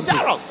He was está with contigo.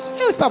 Jairus.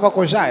 Ele estava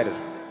com Jairo.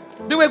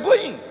 They were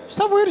going.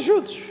 Estavam eles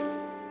juntos.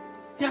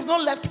 He has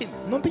not left him.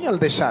 Não tinha lhe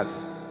deixado.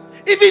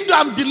 Even though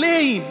I'm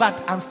delaying,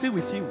 but I'm still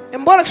with you.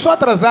 Embora que estou a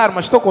atrasar,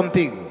 mas estou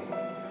contigo.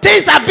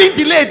 Things have been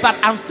delayed, but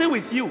I'm still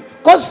with you.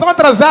 Coisas estão a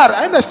atrasar,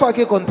 ainda estou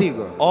aqui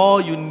contigo.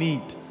 All you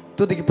need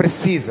Tudo que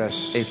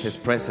precisas is His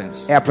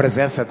presence. é a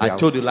presença I dele.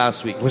 told you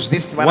last week. Vos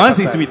disse semana Once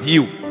He's passada. with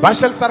you,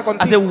 Basta Ele estar I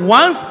contigo. said,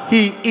 once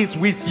He is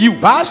with you,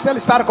 Basta Ele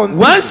estar contigo.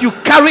 once you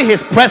carry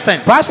His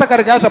presence, Basta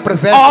carregar a all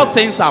presença.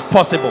 things are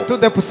possible.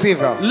 Tudo é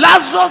possível.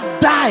 Lazarus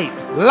died.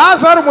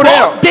 Lázaro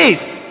morreu. 4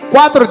 days.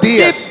 4 They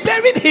dias.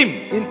 buried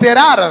him,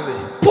 Enterraram-lhe.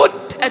 put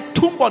a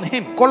tomb on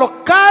him.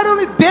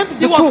 Colocaram-lhe dentro He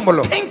do was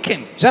túmulo.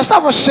 thinking. Já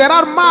estava a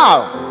cheirar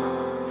mal.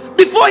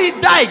 Before he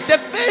died, the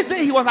first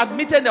day he was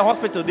admitted in the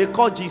hospital, they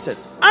called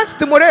Jesus. Antes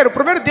de morrer, o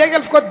primeiro dia que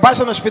ele ficou de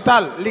baixa no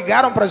hospital,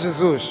 ligaram para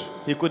Jesus.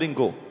 He couldn't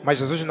go. Mas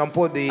Jesus não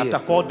pôde ir. After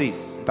 4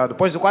 days, Então,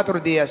 depois de 4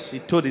 dias, he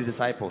told his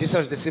disciples, disse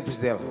aos discípulos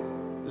dele: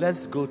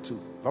 let's go to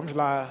Vamos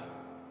lá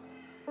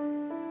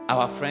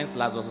our friend's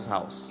Lazarus'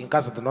 house. em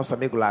casa do nosso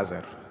amigo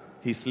Lázaro.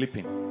 He's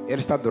sleeping. Ele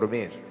está a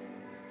dormir.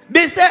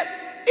 They said,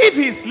 if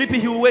he's sleeping,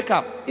 he will wake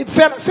up. E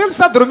disseram: se ele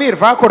está a dormir,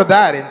 vai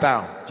acordar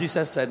então.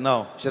 Jesus said,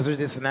 no, Jesus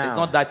disse: it's não,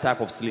 not that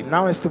type of sleep.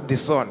 não esse tipo de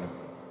sono.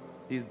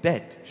 He's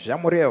dead. Já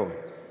morreu.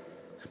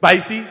 But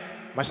you see,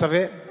 Mas está a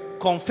ver?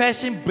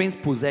 confession brings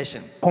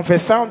possession.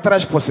 Confessão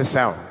traz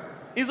possessão.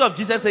 Instead of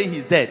Jesus saying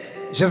he's dead,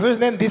 Jesus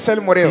nem disse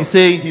ele morreu. he's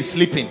saying he's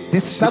sleeping.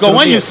 Disse está a Because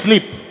when dormir. you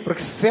sleep, Porque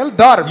se ele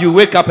dorme, you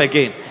wake up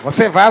again.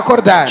 você vai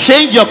acordar.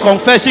 Change your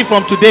confession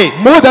from today.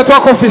 Muda a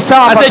tua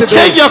confissão a I partir said, de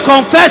change hoje. your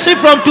confession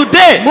from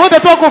today. Muda a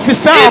tua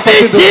confissão a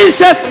partir Even de hoje.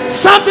 Jesus,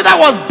 something that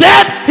was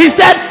dead, he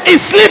said, is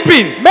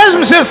sleeping.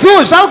 Mesmo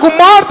Jesus, algo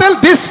morto, ele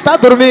disse está a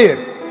dormir.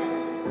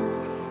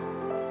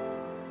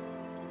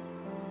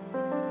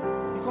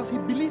 Because he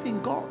believed in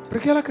God.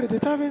 Porque ele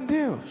acreditava em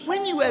Deus.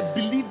 When you are a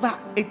believer,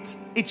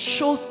 it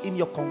shows in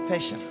your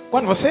confession.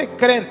 Quando você é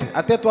crente,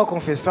 até a tua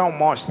confissão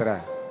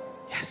mostra.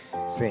 Yes.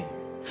 Sim.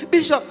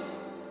 Bishop,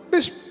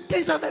 Mas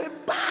things are very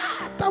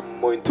bad. está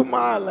muito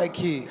mal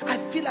aqui. I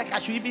feel like I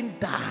should even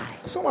die.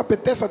 Só me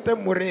apetece até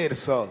morrer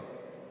só.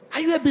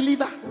 Are you a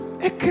believer?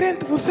 É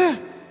crente você?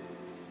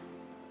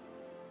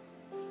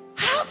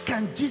 How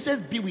can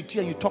Jesus be with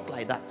you and you talk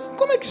like that?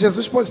 Como é que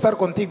Jesus pode estar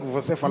contigo e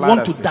você You falar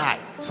want to assim? die.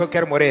 Só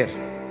quero morrer.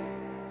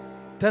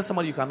 Tell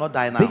somebody you cannot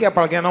die now. Diga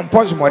para alguém, não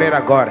pode morrer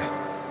agora.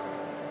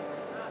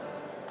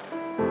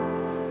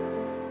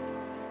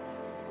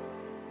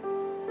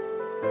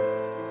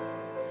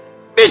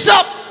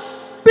 Bishop,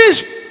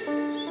 Bispo,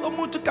 sou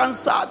muito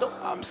cansado.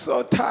 I'm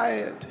so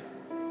tired.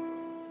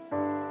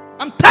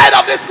 I'm tired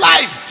of this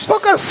life. Estou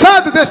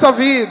cansado desta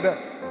vida.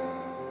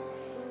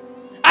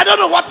 I don't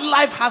know what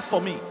life has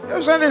for me.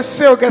 Eu já nem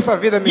sei o que essa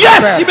vida me Yes,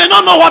 you espera. may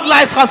not know what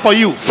life has for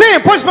you. Sim,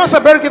 podes não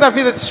saber o que da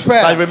vida te But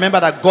espera. remember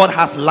that God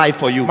has life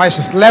for you.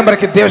 Mas lembra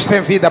que Deus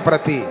tem vida para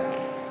ti.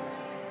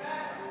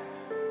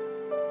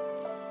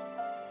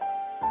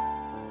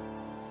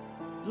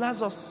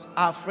 Lazarus,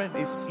 our friend,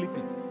 is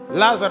sleeping.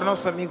 Lázaro,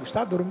 nosso amigo,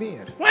 está a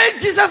dormir. When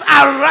Jesus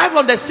arrived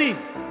on the scene,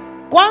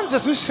 Quando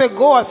Jesus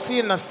chegou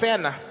assim na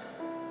cena,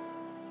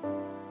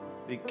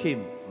 they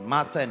came,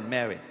 Martha and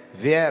Mary.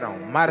 vieram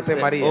Marta e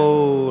Said, Maria.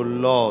 oh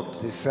Lord,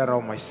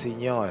 Disseram, mas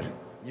Senhor,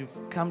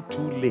 you've come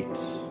too late.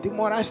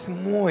 demoraste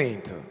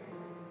muito.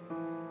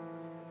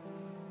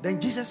 Then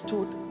Jesus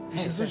told her,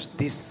 Jesus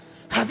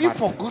disse, have you Marta,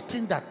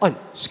 forgotten that olha,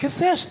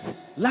 esqueceste?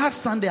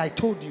 last Sunday I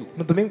told you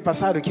No domingo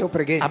passado que eu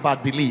preguei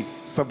about belief,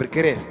 sobre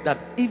crer. that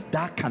if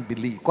thou can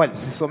believe, Olha,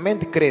 se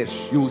somente creres,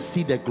 you will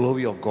see the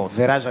glory of God.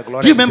 verás a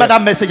glória Do you de remember Deus.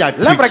 that message I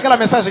Lembra preached? aquela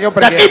mensagem que eu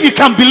That preguei? if you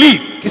can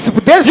believe, Que se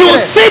puderes you will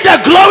crer, see the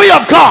glory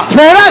of God.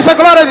 verás a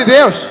glória de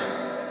Deus.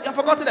 You have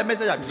forgotten the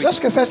message I Já preached.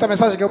 esqueceste a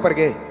mensagem que eu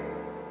preguei?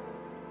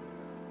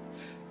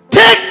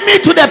 Take me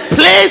to the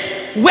place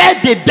where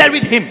they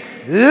buried him.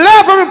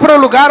 Leva-me para o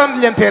lugar onde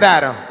lhe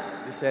enterraram.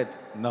 He said,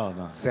 no.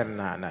 Disseram,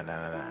 não.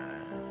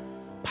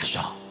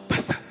 Pastor,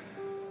 Basta,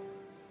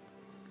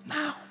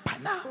 now, by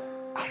now,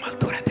 a uma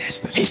altura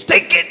destas, he's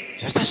thinking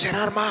já está a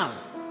cheirar mal.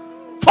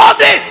 4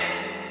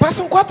 days,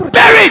 Passam 4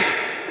 dias. buried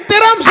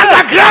Enterramos ele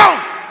underground.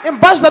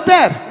 embaixo da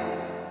terra.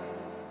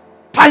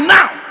 By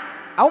now,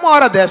 A uma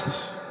hora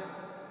destas,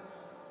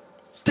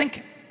 he's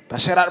thinking. está a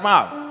cheirar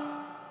mal.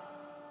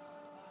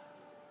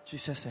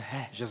 Jesus said,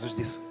 hey, Jesus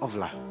disse, ouve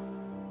lá.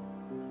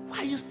 why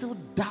are you still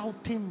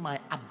doubting my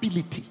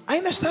ability?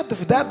 Ainda está a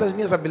duvidar das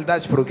minhas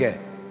habilidades por quê?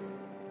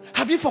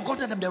 Have you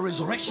forgotten the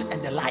resurrection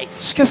and the life?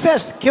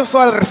 Esqueceste que eu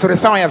sou a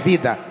ressurreição e a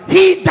vida.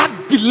 He that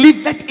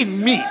believeth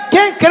in me,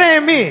 Quem crê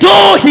em mim,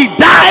 though he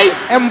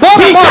dies, embora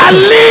he shall morte,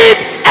 live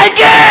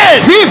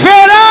again.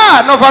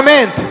 viverá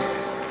novamente.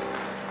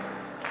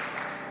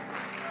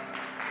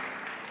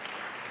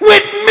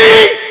 With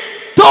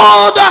me,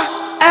 todo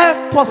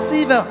é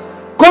possível.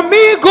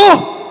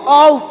 Comigo,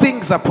 all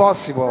things are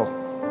possible.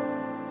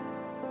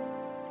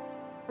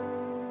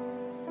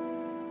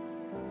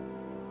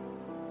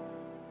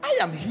 I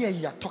am here,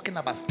 you are talking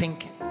about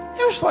stinking.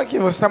 Eu estou aqui,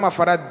 você está-me a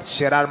falar de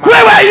cheirar mal.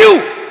 Where were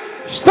you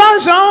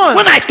Estás onde?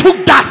 when I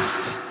took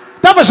dust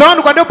Estava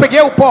onde quando eu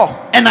peguei o pó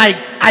and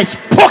I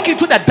spoke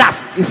into the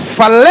dust e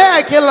falei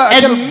aquele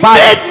and barro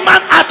made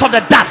man out of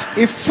the dust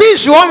e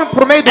fiz o homem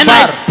por meio do and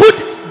barro I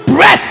put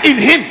breath in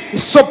him e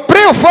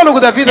soprei o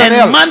fôlego da vida and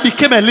nele man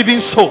became a living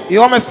soul? e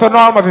o homem se tornou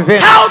alma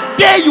vivente. How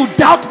dare you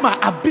doubt my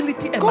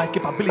ability and my Como é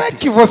capabilities?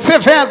 que você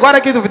vem agora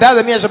aqui duvidar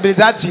das minhas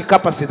habilidades e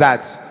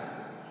capacidades?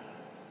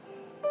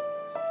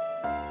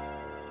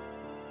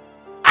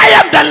 I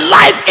am the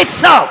life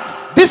itself.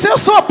 Disse, eu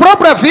sou a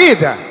própria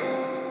vida.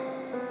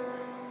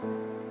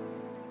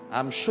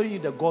 I'm showing you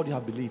the God you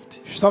have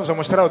believed. Estamos a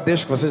mostrar o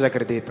Deus que vocês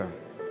acreditam.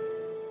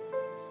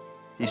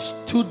 He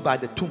stood by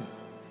the tomb.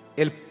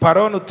 Ele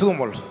parou no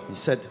túmulo. He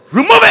said,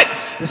 remove it.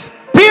 Disse,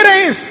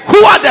 tirem isso.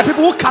 Who are the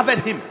people who covered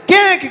him? Quem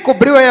é que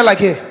cobriu ele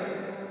aqui?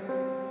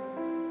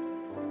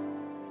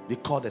 They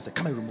called and said,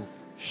 come and remove.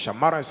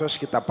 Chamaram as pessoas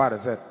que taparam,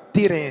 dizer,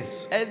 tirem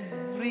isso.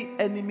 Every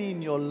enemy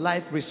in your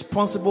life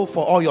responsible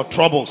for all your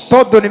troubles,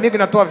 Todo inimigo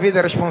na tua vida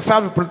é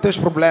responsável pelos teus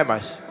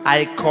problemas.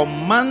 I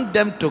command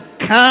them to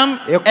come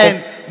Eu and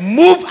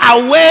move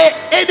away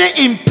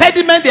any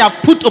impediment they have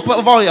put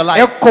over your life.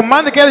 Eu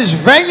comando que eles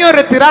venham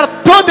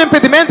retirar todo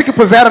impedimento que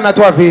puseram na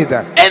tua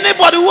vida.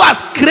 Anybody who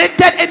has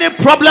created any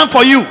problem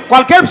for you,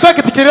 Qualquer pessoa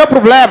que te criou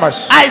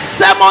problemas, I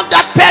summon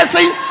that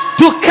person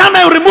to come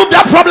and remove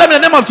that problem in the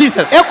name of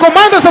Jesus. eu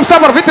comando essa pessoa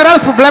para vir tirar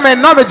esse problema em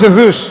nome de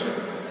Jesus.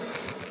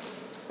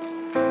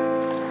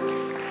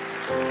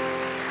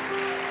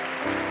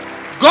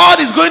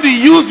 God is going to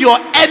use your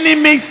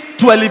enemies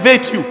to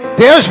elevate you.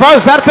 Deus vai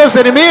usar teus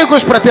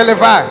inimigos para te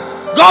elevar.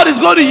 God is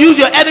going to use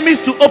your enemies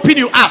to open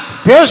you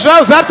up. Deus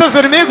vai usar teus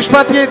inimigos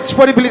para te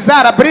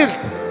disponibilizar,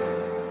 abrir-te.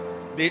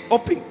 They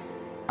opened.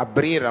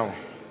 Abriram.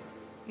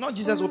 Not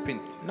Jesus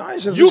opened. Não é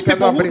Jesus You que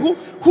people abriu.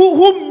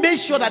 who made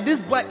sure that this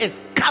boy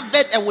is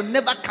covered and will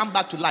never come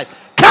back to life.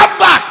 Come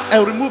back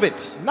and remove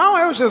it. Não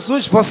é o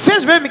Jesus.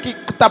 Vocês mesmo que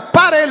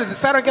taparam ele,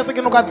 disseram que esse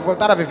aqui nunca vai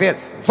voltar a viver.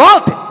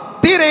 Voltem,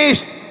 tirem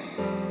isto.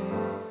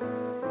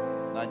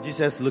 Now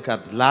Jesus looked at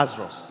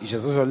Lazarus E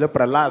Jesus olhou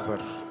para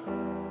Lázaro.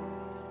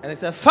 and he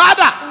said,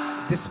 Father,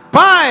 Disse,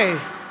 Pai,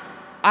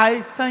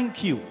 I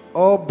thank you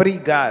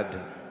obrigado.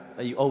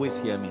 that you always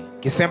hear me.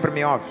 Que sempre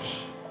me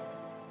ouves.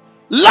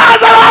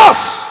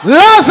 Lazarus,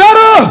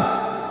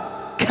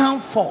 Lázaro, come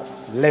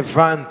forth.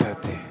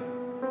 levanta-te.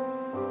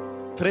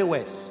 3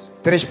 words.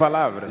 3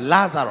 palavras.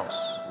 Lazarus,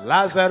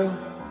 Lázaro,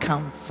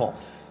 come forth.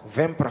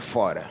 vem para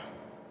fora.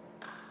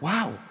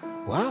 Wow.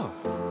 Uau.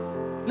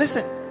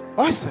 Listen,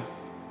 Ouça.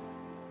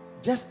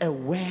 just a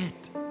word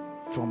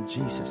from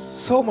Jesus,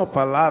 Só uma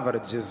palavra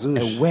de Jesus,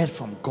 a word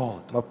from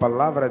God, uma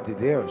palavra de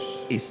Deus,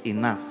 is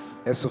enough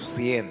é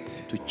suficiente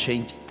to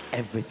change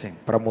everything.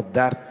 para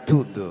mudar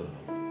tudo.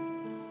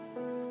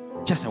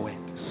 Just a word.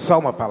 Só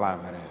uma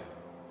palavra.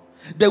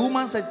 The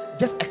woman said,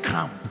 just a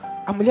crumb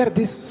A mulher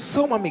disse,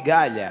 só uma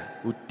migalha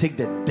will take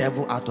the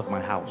devil out of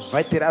my house.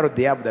 vai tirar o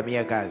diabo da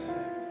minha casa.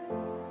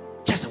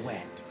 Just a word.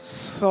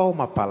 Só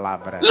uma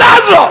palavra.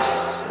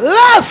 Lazarus,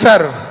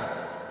 Lázaro,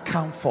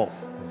 come forth.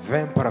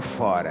 vem para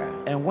fora.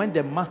 And when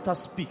the master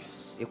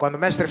speaks, E quando o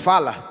mestre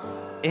fala,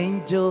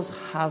 angels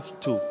have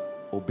to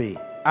obey.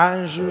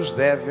 anjos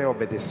devem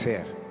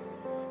obedecer.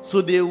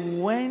 So they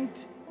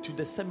went to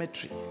the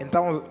cemetery,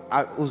 Então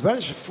os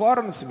anjos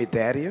foram no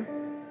cemitério,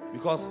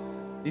 because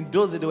in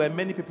those days there were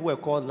many people who were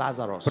called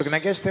Lazarus. porque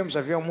naqueles tempos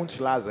havia muitos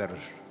Lázaros.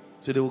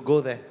 So they would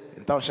go there.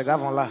 Então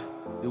chegavam lá.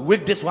 They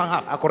wake this one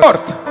up.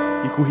 Acordado.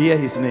 You could hear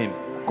his name.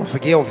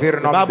 Conseguia ouvir o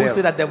The nome Bible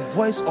said dele. that the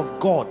voice of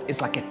God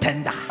is like a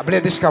tender. A Bíblia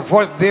diz que a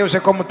voz de Deus é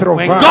como When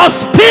trovão. God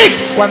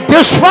speaks, Quando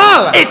Deus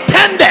fala, it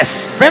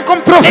tenders. vem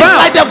como It's trovão.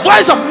 like the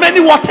voice of many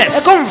É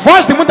waters. como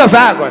voz de muitas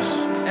águas.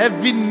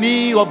 Every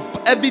knee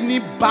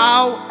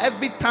bow,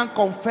 every tongue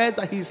confess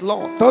that He is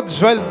Lord. Todo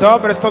joelho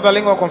dobra, toda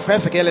língua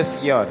confessa que Ele é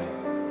Senhor.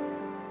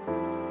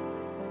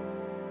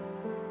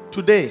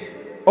 Today,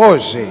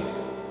 Hoje,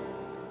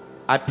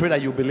 I pray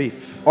that you believe.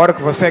 ora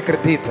que você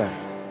acredita.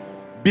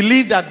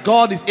 Believe that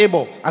God is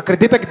able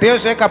Acredita que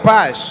Deus é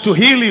capaz to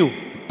heal you.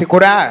 de te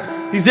curar,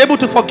 He's able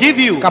to forgive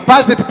you.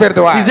 capaz de te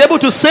perdoar, He's able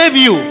to save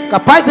you.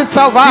 capaz de te He's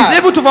salvar,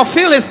 able to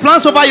fulfill His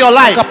plans over your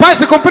life. capaz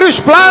de cumprir os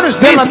planos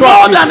dele na He's tua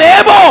more vida. than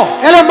able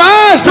Ele é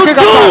mais do to que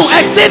do capaz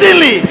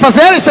exceedingly, de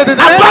fazer isso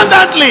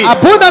abundantly,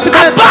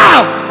 abundantemente,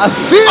 above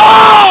acima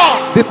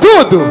all de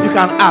tudo you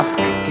can ask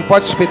que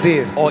podes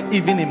pedir or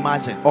even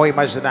imagine. ou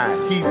imaginar.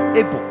 He's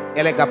able.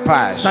 Ele é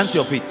capaz. Stand to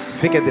your feet.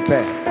 Fique de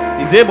pé.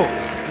 He's able.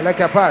 Ele é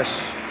capaz.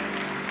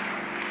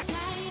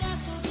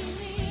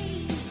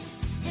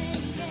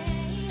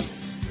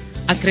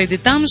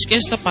 Acreditamos que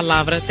esta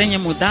palavra tenha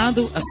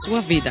mudado a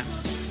sua vida.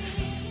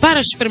 Para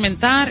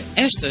experimentar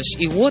estas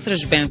e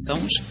outras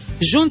bênçãos,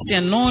 junte-se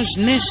a nós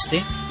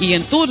neste e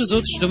em todos os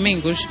outros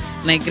domingos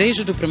na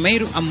Igreja do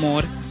Primeiro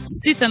Amor,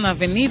 cita na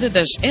Avenida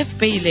das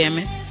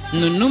FPILM,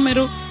 no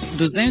número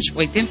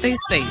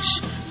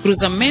 286,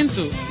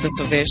 cruzamento da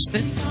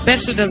Soveste,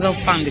 perto das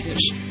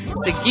alfândegas,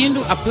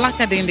 seguindo a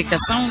placa de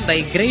indicação da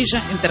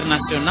Igreja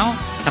Internacional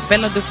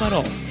Capela do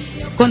Farol.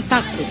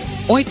 Contacto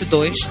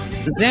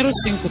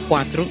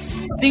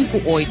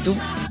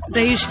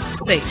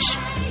 82-054-5866.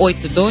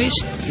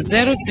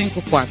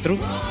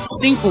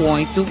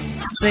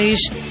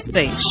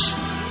 82-054-5866.